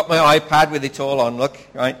ว Got my iPad with it all on. Look,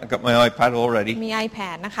 right? I got my iPad already. มี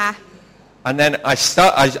iPad นะคะ And then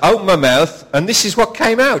I opened my mouth, and this is what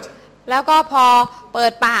came out. แล้วก็พอเปิ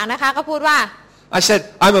ดปากนะคะก็พูดว่า I said,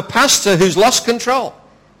 I'm a pastor who's lost control.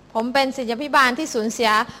 ผมเป็นศิษยาภิบาลที่สูญเสี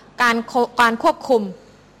ยการควบคุม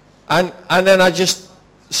And then I just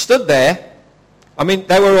stood there. I mean,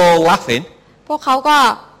 they were all laughing. พวกเขาก็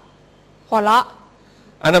หัวเราะ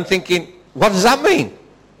And I'm thinking, what does that mean?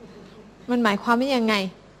 มันหมายความว่ายังไง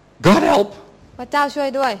God help. พระเจ้าช่วย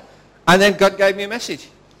ด้วย And then God gave me a message.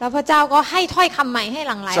 แล้วพระเจ้าก็ให้ถ้อยคำใหม่ให้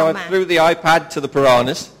หลั่งไหลอ So อกมา I threw the iPad to the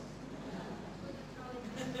piranhas.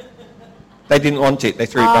 They didn't want it. They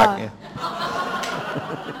threw it back. Yeah.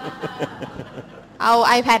 เอา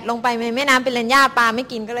iPad ลงไปในแม่น้ำปิรันยาปลาไม่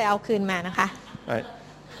กินก็เลยเอาคืนมานะคะ Right.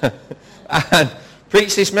 And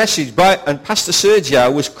preached this message, and Pastor Sergio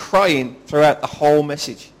was crying throughout the whole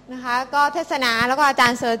message. นะคะก็เทศนาแล้วก็อาจา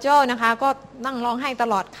รย์เซอร์โจนะคะก็นั่งร้องไห้ต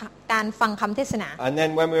ลอดการฟังคำเทศนา And then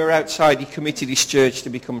when we were outside, he committed his church to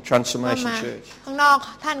become a transformation มา church. ข้างนอก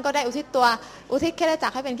ท่านก็ได้อุทิศคริสตจั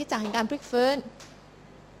กรให้เป็นคริสตจักรแห่งการพลิกฟื้น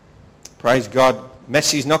Praise God.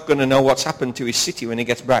 Messi's not going to know what's happened to his city when he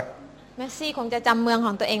gets back. เมสซี่คงจะจำเมืองข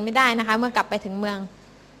องตัวเองไม่ได้นะคะเมื่อกลับไปถึงเมือง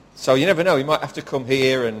So you never know. He might have to come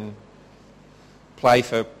here and play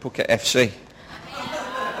for Phuket FC.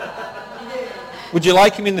 Would you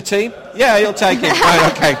like him in the team? Yeah, you'll take him. Right,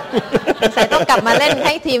 okay. ใส่ต้องกลับมาเล่นใ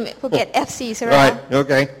ห้ทีมภูเก็ต FC ใช่ไหม Right,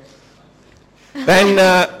 okay. Then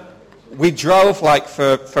we drove like for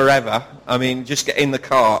forever. I mean, just get in the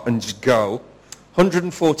car and just go.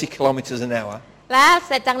 140 kilometers an hour. และเ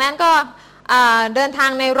สร็จจากนั้นก็เดินทา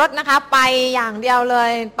งในรถนะคะไปอย่างเดียวเล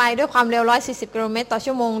ยไปด้วยความเร็ว140 กิโลเมตรต่อ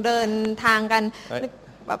ชั่วโมงเดินทางกัน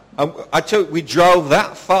แบบ I tell you, we drove that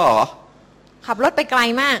far. ขับรถไปไกล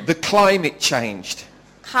มาก The climate changed.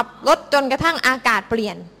 ขับรถจนกระทั่งอากาศเปลี่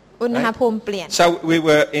ยนอุณหภูมิเปลี่ยน So we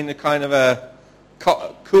were in a kind of a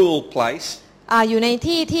cool place. อยู่ใน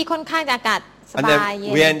ที่ที่ค่อนข้างจะอากาศส And บาย then เย็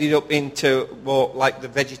น we ended up into more like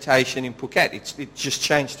the vegetation in Phuket. It just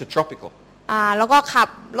changed to tropical. แล้วก็ขับ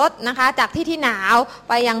รถนะคะจากที่ที่หนาว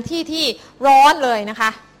ไปยังที่ที่ร้อนเลยนะค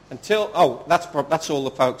ะ Until that's all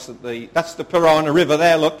the folks that's the Parana River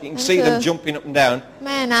there. Look, you can see them jumping up and down. แ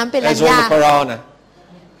ม่น้ำปิรัน There's all ยา the Parana,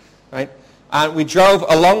 right? And we drove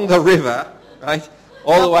along the river, right,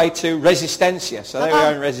 all the way to Resistencia. So there we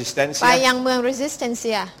are in ไป Resistencia. ยังเมือง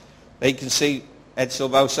Resistencia There you can see Ed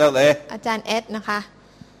Silvoso there, อาจารย์เอ็ดนะคะ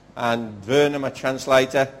and Werner, my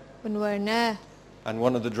translator, คุณเวอร์เนอร์ and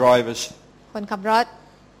one of the drivers. คนขับรถ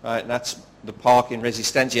Right, and that's the park in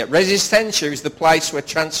Resistencia. Resistencia is the place where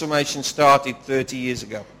transformation started 30 years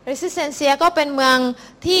ago. Resistencia ก็เป็นเมือง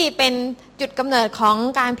ที่เป็นจุดกำเนิดของ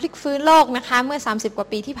การพลิกฟื้นโลกนะคะเมื่อ30 กว่า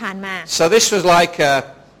ปีที่ผ่านมา So this was like a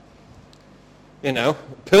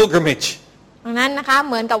pilgrimage. ดังนั้นนะคะเ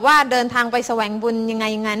หมือนกับว่าเดินทางไปแสวงบุญยังไง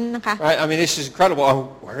งั้นนะคะ Right, I mean this is incredible. Oh,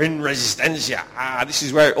 we're in Resistencia. This is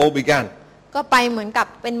where it all began. ก็ไปเหมือนกับ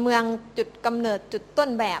เป็นเมืองจุดกำเนิดจุดต้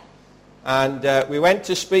นแบบ And we went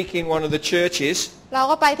to speak in one of the churches. เรา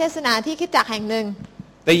ก็ไปเทศนาที่คริสตจักรแห่งหนึ่ง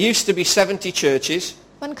There used to be 70 churches.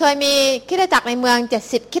 มันเคยมีคริสตจักรในเมือง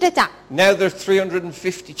70คริสตจักร Now there are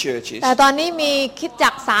 350 churches. แต่ตอนนี้มีคริสตจั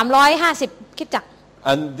กร350คริสตจักร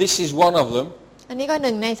And this is one of them. อ อันนี้ก็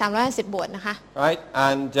1ใน350โบสถ์นะคะ right?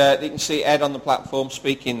 And you can see Ed on the platform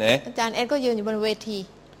speaking there. อาจารย์เอ็ดก็ยืนอยู่บนเวที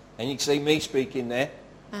And you can see me speaking there.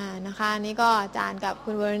 นะคะอันนี้ก็อาจารย์กับ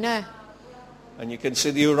คุณเวอร์เนอร์ And you can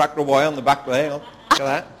see the Urakrawai on the back there. Look at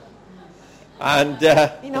that. And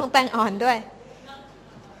นี่น้องแตงอ่อนด้วย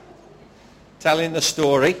telling the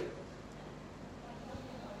story.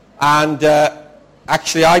 And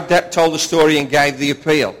actually I told the story and gave the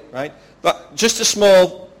appeal, right? But just a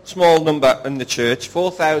small number in the church,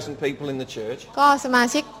 4,000 people in the church. ก็สมา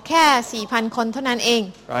ชิกแค่ 4,000 คนเท่านั้นเอง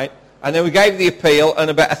Right? And then we gave the appeal and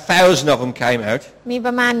about 1,000 of them came out. มีป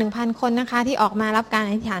ระมาณ 1,000 คนนะคะที่ออกมารับการ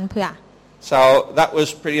อธิษฐานเผื่อ So that was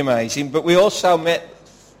pretty amazing. But we also met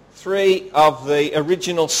 3 of the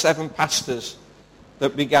original 7 pastors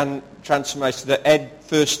that began transformation that Ed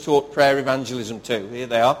first taught prayer evangelism to.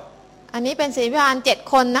 Here they are. อันนี้เป็นศิษยาภิบาล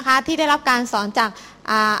7 คนนะคะที่ได้รับการสอนจาก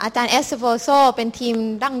อาจารย์เอสโฟโซเป็นทีม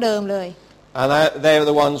ดั้งเดิมเลย And they were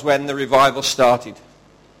the ones when the revival started.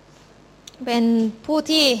 เป็นผู้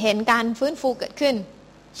ที่เห็นการฟื้นฟูเกิดขึ้น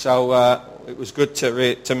So it was good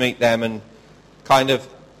to meet them and kind of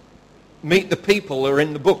meet the people who are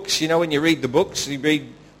in the books. You know, when you read the books, you read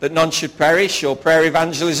that none should perish or prayer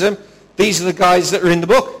evangelism. These are the guys that are in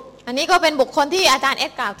the book. อันนี้ก็เป็นบุคคลที่อาจารย์เอ็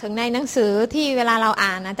ดกล่าวถึงในหนังสือที่เวลาเรา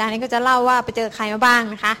อ่านอาจารย์เอ็ดก็จะเล่าว่าไปเจอใครมาบ้าง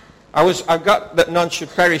นะคะ I've got that none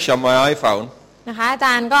should perish on my iPhone. นะคะอาจ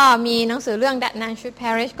ารย์ก็มีหนังสือเรื่อง That None Should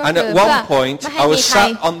Perish ก็ And คือ at เพื่อ one point ไม่ให้ I มี was ใคร sat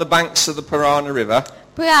on the banks of the Parana River.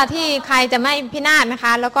 เพื่อที่ใครจะไม่พินาศนะค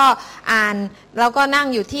ะแล้วก็อ่านแล้วก็นั่ง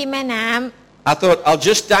อยู่ที่แม่น้ำ I thought I'll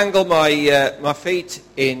just dangle my feet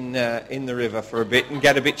in the river for a bit and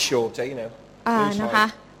get a bit shorter, you know. นะคะ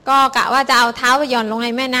ก็กะว่าจะเอาเท้าไปหย่อนลงใน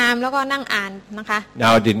แม่น้ำแล้วก็นั่งอ่านนะคะ No,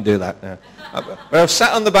 I didn't do that. No. But I was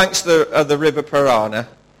sat on the banks of the river Parana,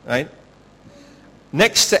 right,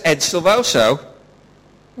 next to Ed Silvoso.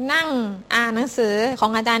 นั่งอ่านหนังสือขอ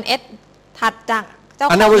งอาจารย์เอ็ดถัดจากเจ้าข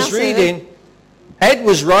อง And ห I นั was งสือ reading, Ed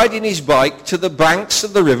was riding his bike to the banks of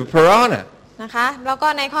the river Parana. นะคะแล้วก็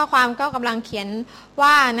ในข้อความก็กำลังเขียน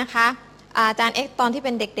ว่านะคะอาจารย์เอ็ดตอนที่เ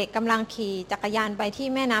ป็นเด็กๆกำลังขี่จักรยานไปที่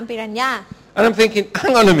แม่น้ำปิรัญญา And I'm thinking,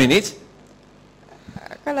 hang on a minute.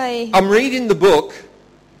 ก็เลย I'm reading the book,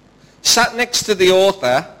 sat next to the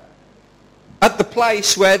author, at the place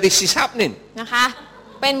where this is happening. นะคะ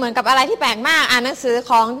เป็นเหมือนกับอะไรที่แปลกมากอ่านหนังสือ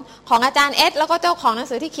ของอาจารย์เอ็ดแล้วก็เจ้าของหนัง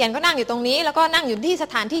สือที่เขียนก็นั่งอยู่ตรงนี้แล้วก็นั่งอยู่ที่ส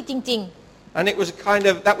ถานที่จริง And that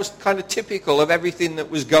was kind of typical of everything that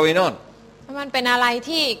was going on. ๆมันเป็นอะไร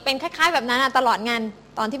ที่เป็นคล้ายๆแบบนั้นตลอดงาน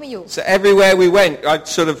ตอนที่มาอยู่ So everywhere we went, I'd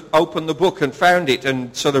sort of opened the book and found it and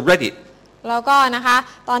sort of read it. แล้วก็นะคะ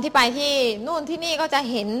ตอนที่ไปที่นู่นที่นี่ก็จะ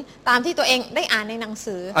เห็นตามที่ตัวเองได้อ่านในหนัง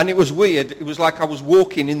สือ And it was weird. It was like I was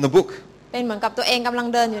walking in the book. เป็นเหมือนกับตัวเองกำลัง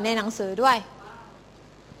เดินอยู่ในหนังสือด้วย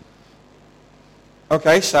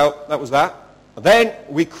Okay, so that was that. Then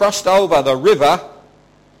we crossed over the river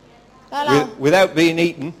แล้วเรา without being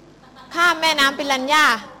eaten. ข้ามแม่น้ำปิรัญญา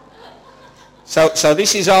So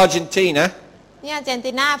this is Argentina. เนี่ยอาร์เจน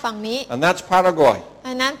ตินาฝั่งนี้ And that's Paraguay.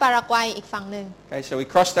 อันนั้นปารากวัยอีกฝั่งหนึ่ง Okay, so we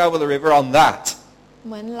crossed over the river on that. เ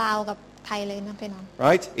หมือนลาวกับไทยเลยนะพี่น้อง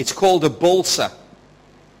Right? It's called a balsa.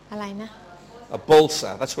 อะไรนะ A balsa.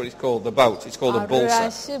 That's what it's called, the boat. It's called a เรือ balsa.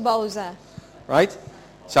 ชื่อโบซา Right?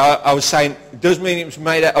 So I was saying, it does mean it was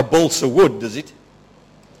made out of balsa wood, does it?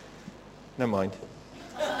 Never mind.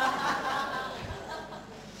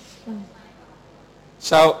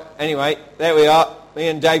 So anyway, there we are. Me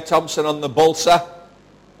and Dave Thompson on the balsa.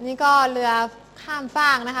 นี่ก็เรือข้ามฟ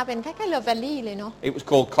ากนะคะเป็นคล้ายๆเรือเฟรรี่เลยเนาะ It was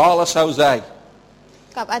called Carlos Jose.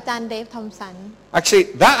 กับอาจารย์เดฟทอมสัน Actually,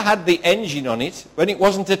 that had the engine on it when it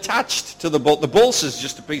wasn't attached to the boat. The balsa's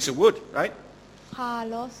just a piece of wood, right? คาร์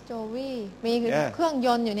ลอสโจวีมี Yeah. เครื่องย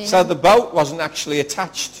นต์อยู่ใน So นั้น the boat wasn't actually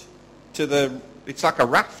attached to the, it's like a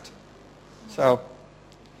raft. So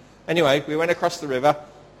anyway, we went across the river.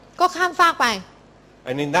 ก็ข้ามฟากไป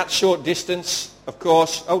And in that short distance, of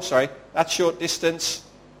course, that short distance,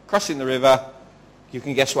 crossing the river, you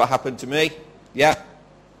can guess what happened to me. Yeah.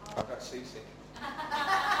 I got seasick.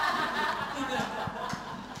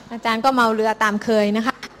 อาจารย์ก็เมาเรือตามเคยนะค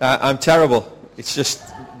ะ I'm terrible. It's just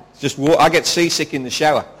I get seasick in the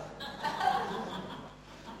shower.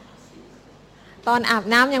 ตอนอาบ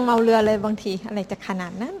น้ำยังเมาเรือเลยบางทีอะไรจะขนา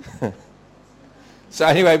ดนั้น So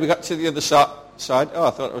anyway, we got to the other side. Oh,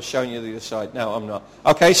 I thought I was showing you the other side. No, I'm not.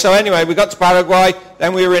 Okay, so anyway, we got to Paraguay.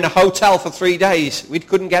 Then we were in a hotel for 3 days. We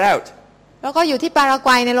couldn't get out. แล้วก็อยู่ที่ปาราก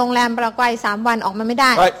วัยในโรงแรมปารากวัย3 วันออกมาไม่ไ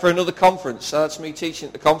ด้ Right, for another conference. So that's me teaching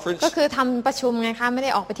at the conference. ก็คือทำประชุมไงคะไม่ไ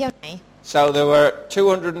ด้ออกไปเที่ยวไหน So there were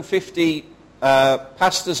 250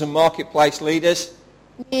 pastors and marketplace leaders.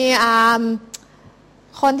 มี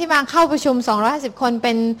คนที่มาเข้าประชุม250 คนเ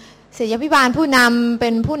ป็น ศิษยาภิบาลผู้นำเป็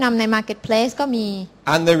นผู้นำใน Marketplace ก็มี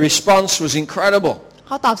And the response was incredible. เ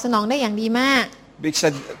ขาตอบสนองได้อย่างดีมาก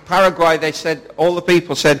Because Paraguay, they said, all the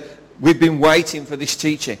people said, we've been waiting for this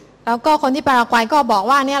teaching. แล้วก็คนที่ปารากวัยก็บอก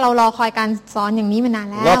ว่าเนี่ยเรารอคอยการสอนอย่างนี้มานาน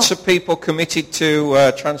แล้ว Lots of people committed to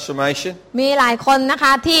transformation. มีหลายคนนะค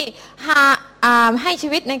ะที่ให้ชี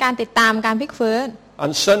วิตในการติดตามการพลิกฟื้น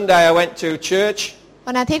On Sunday, I went to church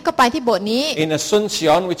วันอาทิตย์ก็ไปที่โบสถ์นี้ in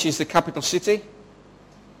Asuncion, which is the capital city.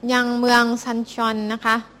 ยังเมืองซันชอนนะค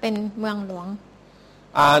ะเป็นเมืองหลวง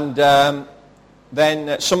And then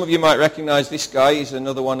some of you might recognize this guy. He's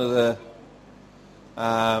another one of the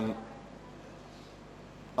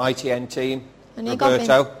ITN team, อันนี้ก็เป็น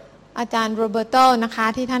Roberto. อาจารย์โรเบโตนะคะ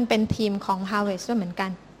ที่ท่านเป็นทีมของ Harvest ด้วยเหมือนกัน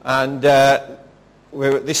And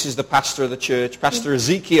this is the pastor of the church, Pastor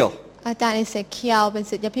Ezekiel. อาจารย์เอเซเคียลเป็น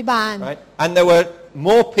ศิษยาภิบาล Right? And there were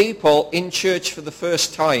more people in church for the first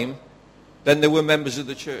time than there were members of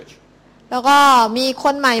the church. แล้วก็มีค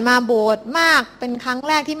นใหม่มาโบสถ์มากเป็นครั้ง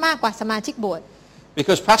แรกที่มากกว่าสมาชิกโบสถ์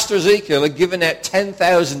Because Pastor Ezekiel had given out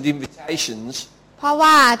 10,000 invitations เพราะว่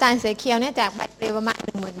าอาจารย์เอเซเคียลเนี่ยแจกใบปลิวประมาณ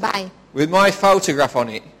 10,000 ใบ with my photograph on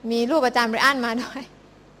it. มีรูปอาจารย์ไบรอันมาด้วย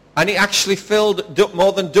And it actually filled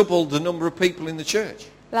more than doubled the number of people in the church.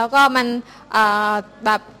 แล้วก็มันแ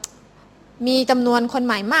บบมีจำนวนคนใ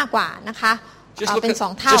หม่มากกว่านะคะเป็น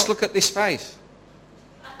2 เท่า Just look at this face.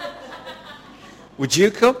 Would you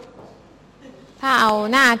come? ถ้าเอา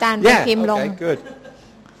หน้าอาจารย์ไปพิมพ์ลง Okay, good.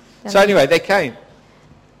 So anyway, they came.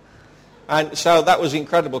 And so that was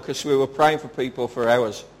incredible because we were praying for people for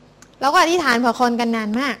hours. แล้วก็อธิษฐานเผื่อคนกันนาน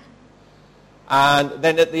มาก And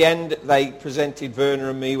then at the end, they presented Werner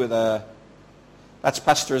and me with that's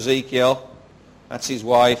Pastor Ezekiel, that's his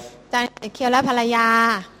wife. อาจารย์เอเซเคียลและภรรยา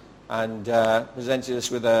And presented us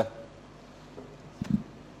with a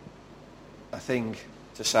thing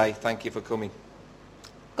to say thank you for coming.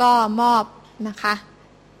 ก็มอบนะคะ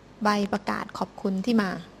ใบประกาศขอบคุณที่ม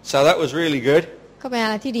า So that was really good. ก็เป็นอะ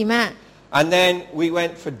ไรที่ดีมาก And then we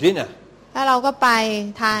went for dinner. แล้วเราก็ไป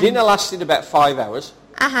ทาน Dinner lasted about 5 hours.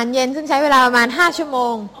 อาหารเย็นซึ่งใช้เวลาประมาณ5 ชั่วโม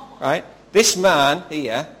ง Right? This man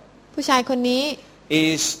here ผู้ชายคนนี้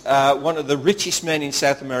is one of the richest men in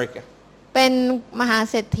South America. เป็นมหา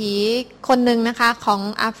เศรษฐีคนหนึ่งนะคะของ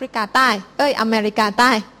แอฟริกาใต้อเมริกาใ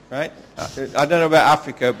ต้ Right? I don't know about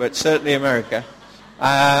Africa, but certainly America.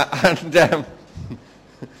 And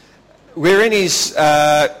we're in his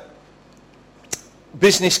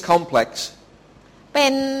business complex. เป็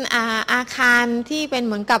นอาคารที่เป็นเ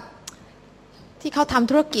หมือนกับที่เขาทำ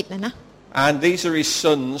ธุรกิจนะ And these are his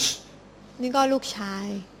sons. นี่ก็ลูกชาย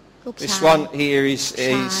This one here is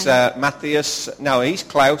Matthias. No, he's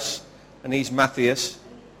Klaus, and he's Matthias.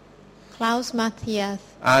 Klaus Matthias.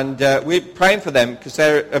 And we're praying for them because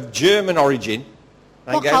they're of German origin.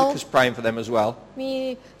 And Angelica's praying for them as well. มี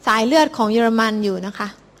สายเลือดของเยอรมันอยู่นะคะ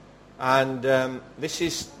And this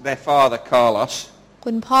is their father, Carlos.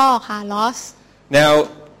 คุณพ่อคาร์ลอส Now,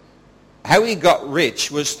 how he got rich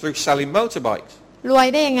was through selling motorbikes. รวย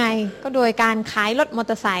ได้ยังไงก็โดยการขายรถมอเ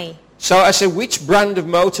ตอร์ไซค์ So I said, which brand of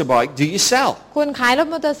motorbike do you sell? คุณขายรถ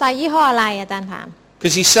มอเตอร์ไซค์ยี่ห้ออะไรอาจารย์ถาม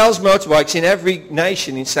Because he sells motorbikes in every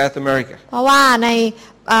nation in South America. เพราะว่าใน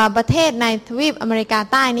ประเทศในทวีปอเมริกา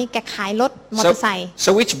ใต้นี้แกขายรถมอเตอร์ไซค์ So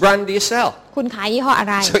which brand do you sell? คุณขายยี่ห้ออะ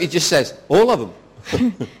ไร So he just says, all of them.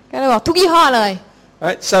 ก็เลยบอกทุกยี่ห้อเลย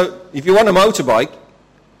Right? So if you want a motorbike,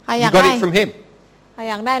 ใครอยา you ก got ได้ it from him. ใคร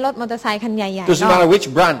อยากได้รถมอเตอร์ไซค์คันใหญ่ๆ Doesn't matter which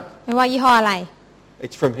brand, ไม่ว่ายี่ห้ออะไร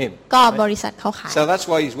it's from him. ก็บริษัทเขาขาย So that's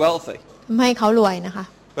why he's wealthy. ทำให้เขารวยนะคะ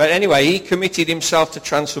But anyway, he committed himself to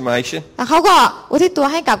transformation. แล้วเขาก็อุทิศตัว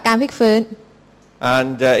ให้กับการพลิกฟื้น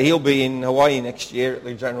And he'll be in Hawaii next year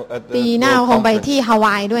at the ปีหน้า World คงไป Conference. ที่ฮาว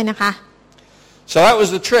ายด้วยนะคะ So that was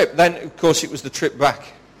the trip. Then, of course, it was the trip back.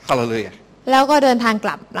 Hallelujah. แล้วก็เดินทางก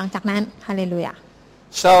ลับหลังจากนั้นฮาเลลูยา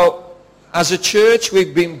So, as a church,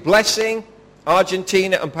 we've been blessing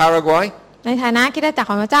Argentina and Paraguay. ในฐานะคริสตจักร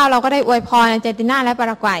ของพระเจ้าเราก็ได้อวยพรอาร์เจนตินาและปา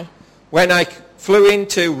รากวัย When I flew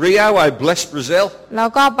into Rio, I blessed Brazil. แล้ว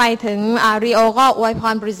ก็ไปถึงริโอก็อวยพ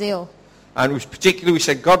รบราซิล And particularly we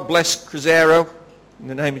said, God bless Cruzeiro in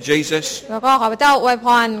the name of Jesus. แล้วก็ขอพระเจ้าอวยพ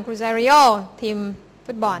รครูเซริโอทีม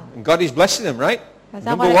ฟุตบอล And God is blessing them, right? พระเจ้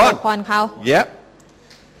าก็ Number ได้อวยพ one. รเขา Yep.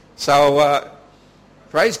 So,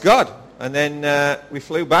 praise God. And then we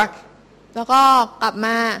flew back. แล้วก็กลับม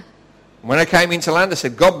า When I came into land, I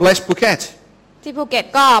said, God bless Phuket. ที่ภูเก็ต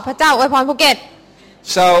ก็พระเจ้าอวยพรภูเก็ต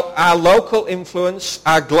So our local influence,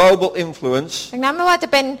 our global influence ดังนั้นไม่ว่าจะ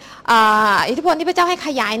เป็นอิทธิพลที่พระเจ้าให้ข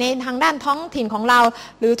ยายในทางด้านท้องถิ่นของเรา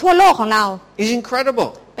หรือทั่วโลกของเรา is incredible.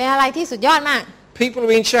 เป็นอะไรที่สุดยอดมาก People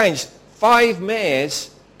have been changed. 5 mayors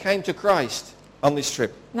came to Christ on this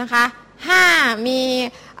trip. นะคะ5มี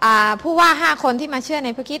ผู้ว่า5คนที่มาเชื่อใน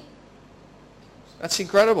พระคริสต์ That's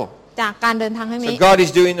incredible. จากการเดินทางครั้ง So นี้ God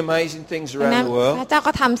is doing amazing things ดังนั้น around the world. พระเจ้า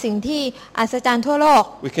ก็ทำสิ่งที่อัศจรรย์ทั่วโลก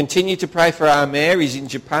We continue to pray for our mayor. He's in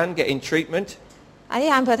Japan getting treatment. อธิษ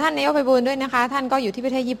ฐานเผื่อท่านนายกไพบูลย์ด้วยนะคะท่านก็อยู่ที่ป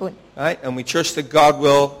ระเทศญี่ปุ่น Right? And we trust that God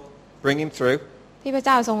will bring him through. ที่พระเ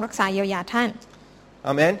จ้าทรงรักษาเยียวยาท่าน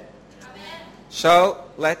Amen. So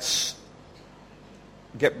let's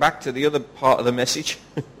get back to the other part of the message.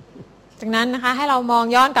 จากนั้นนะคะให้เรามอง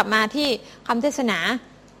ย้อนกลับมาที่คำเทศนา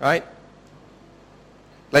Right?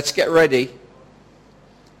 Let's get ready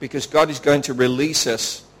because God is going to release us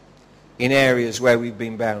in areas where we've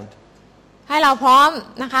been bound. ให้เราพร้อม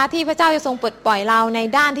นะคะที่พระเจ้าจะทรงปลดปล่อยเราใน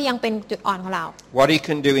ด้านที่ยังเป็นจุดอ่อนของเรา What he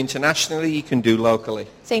can do internationally, he can do locally.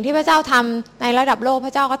 สิ่งที่พระเจ้าทำในระดับโลกพ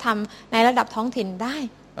ระเจ้าก็ทำในระดับท้องถิ่นได้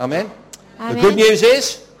Amen. Amen. The good news is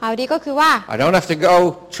ข่าวดีก็คือว่า I don't have to go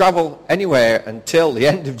travel anywhere until the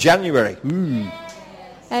end of January.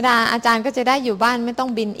 อาจารย์ก็จะได้อยู่บ้านไม่ต้อง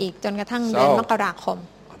บินอีกจนกระทั่งเดือนมกราคม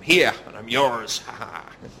I'm here and I'm yours.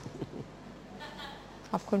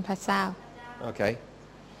 ขอบคุณพระเจ้า Okay.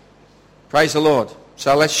 Praise the Lord. So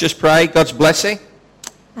let's just pray God's blessing.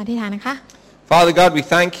 อธิษฐานนะคะ Father God, we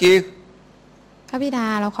thank you พระบิดา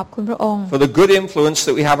เราขอบคุณพระองค์ for the good influence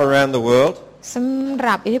that we have around the world. สำห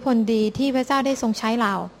รับอิทธิพลดีที่พระเจ้าได้ทรงใช้เร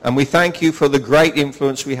า And we thank you for the great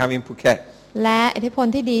influence we have in Phuket. และอิทธิพล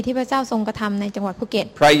ที่ดีที่พระเจ้าทรงกระทำในจังหวัดภูเก็ต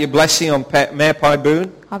Pray your blessing on Mayor Paiboon.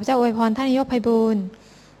 ขอพระเจ้าอวยพรท่านนายกไพบูลย์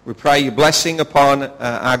We pray your blessing upon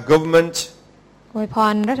our government. อวยพ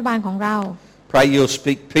รรัฐบาลของเรา Pray you'll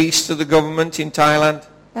speak peace to the government in Thailand.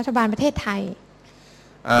 รัฐบาลประเทศไทย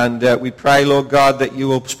And we pray, Lord God, that you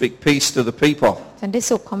will speak peace to the people. สันติ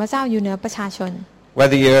สุขของพระเจ้าอยู่เหนือประชาชน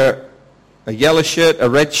Whether you're a yellow shirt, a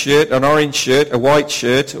red shirt, an orange shirt, a white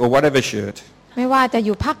shirt, or whatever shirt. ไม่ว่าจะอ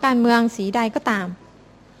ยู่พรรคการเมืองสีใดก็ตาม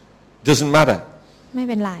Doesn't matter. ไม่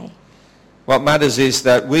เป็นไร What matters is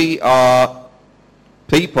that we are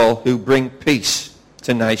people who bring peace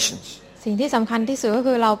to nations. สิ่งที่สำคัญที่สุดก็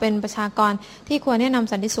คือเราเป็นประชากรที่ควรแนะน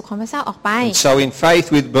ำสันติสุขของพระเจ้าออกไป And so in faith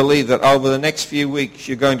we believe that over the next few weeks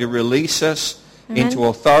you're going to release us into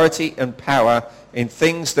authority and power in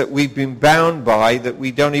things that we've been bound by that we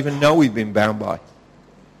don't even know we've been bound by.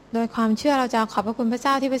 โดยความเชื่อเราจะขอบพระคุณพระเ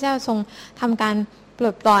จ้าที่พระเจ้าทรงทำการปล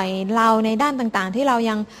ดปล่อยเราในด้านต่างๆที่เรา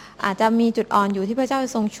ยังอาจจะมีจุดอ่อนอยู่ที่พระเจ้า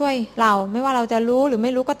ทรงช่วยเราไม่ว่าเราจะรู้หรือไ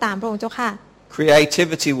ม่รู้ก็ตามพระองค์เจ้าค่ะ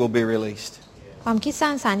Creativity will be released. ความคิดสร้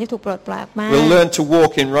างสรรค์จะถูกปลดปล่อยออกมา We'll learn to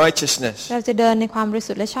walk in righteousness. เราจะเดินในความบริ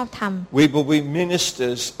สุทธิ์และชอบธรรม We will be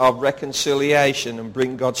ministers of reconciliation and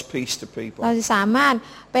bring God's peace to people. เราจะสามารถ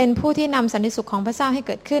เป็นผู้ที่นำสันติสุขของพระเจ้าให้เ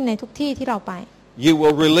กิดขึ้นในทุกที่ที่เราไป You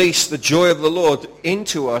will release the joy of the Lord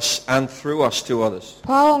into us and through us to others. เพ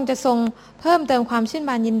ราะพระองค์จะทรงเพิ่มเติมความชื่น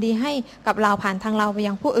บานยินดีให้กับเราผ่านทางเราไป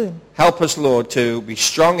ยังผู้อื่น Help us, Lord, to be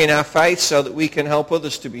strong in our faith so that we can help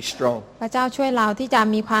others to be strong. พระเจ้าช่วยเราที่จะ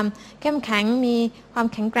มีความเข้มแข็งมีความ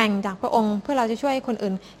แข็งแกร่งจากพระองค์เพื่อเราจะช่วยคน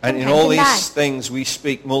อื่นเข้ And ม in แข็ง all ขึ้นได้ these things we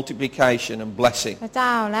speak multiplication and blessing. พระเจ้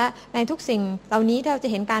าและในทุกสิ่งเหล่านี้เราจะ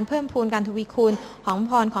เห็นการเพิ่มพูนการทวีคูณของ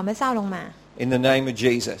พรของพระเจ้าลงมา In the name of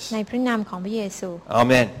Jesus. ในพระนามของพระเยซู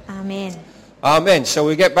Amen. อาเมน Amen. So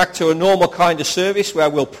we get back to a normal kind of service where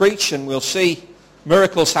we'll preach and we'll see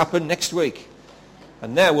miracles happen next week. And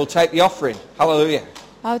there we'll take the offering. Hallelujah.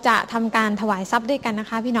 เราจะทำการถวายทรัพย์ด้วยกันนะ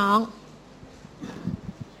คะพี่น้อง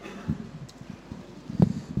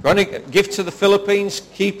Want to give to the Philippines?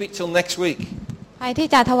 Keep it till next week. ใครที่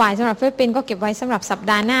จะถวายสำหรับฟิลิปปินส์ก็เก็บไว้สำหรับสัป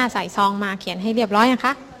ดาห์หน้าใส่ซองมาเขียนให้เรียบร้อยนะค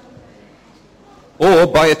ะ Or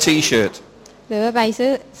buy a t-shirt. หรือไปซื้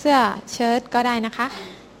อเสื้อเชิ้ตก็ได้นะคะ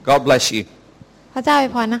God bless you. พระเจ้าอว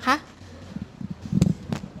ยพรนะคะ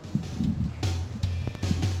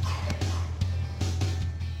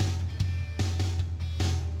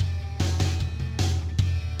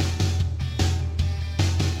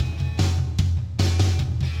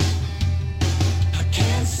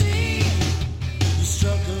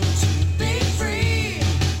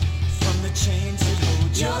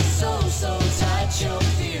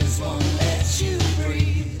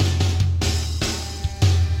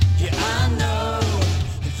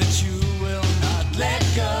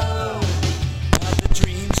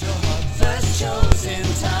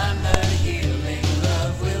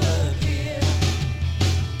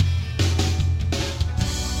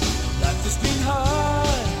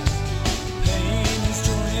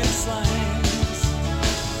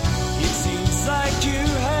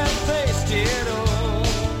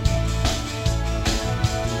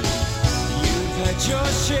Your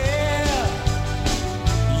share,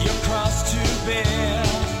 your cross to bear.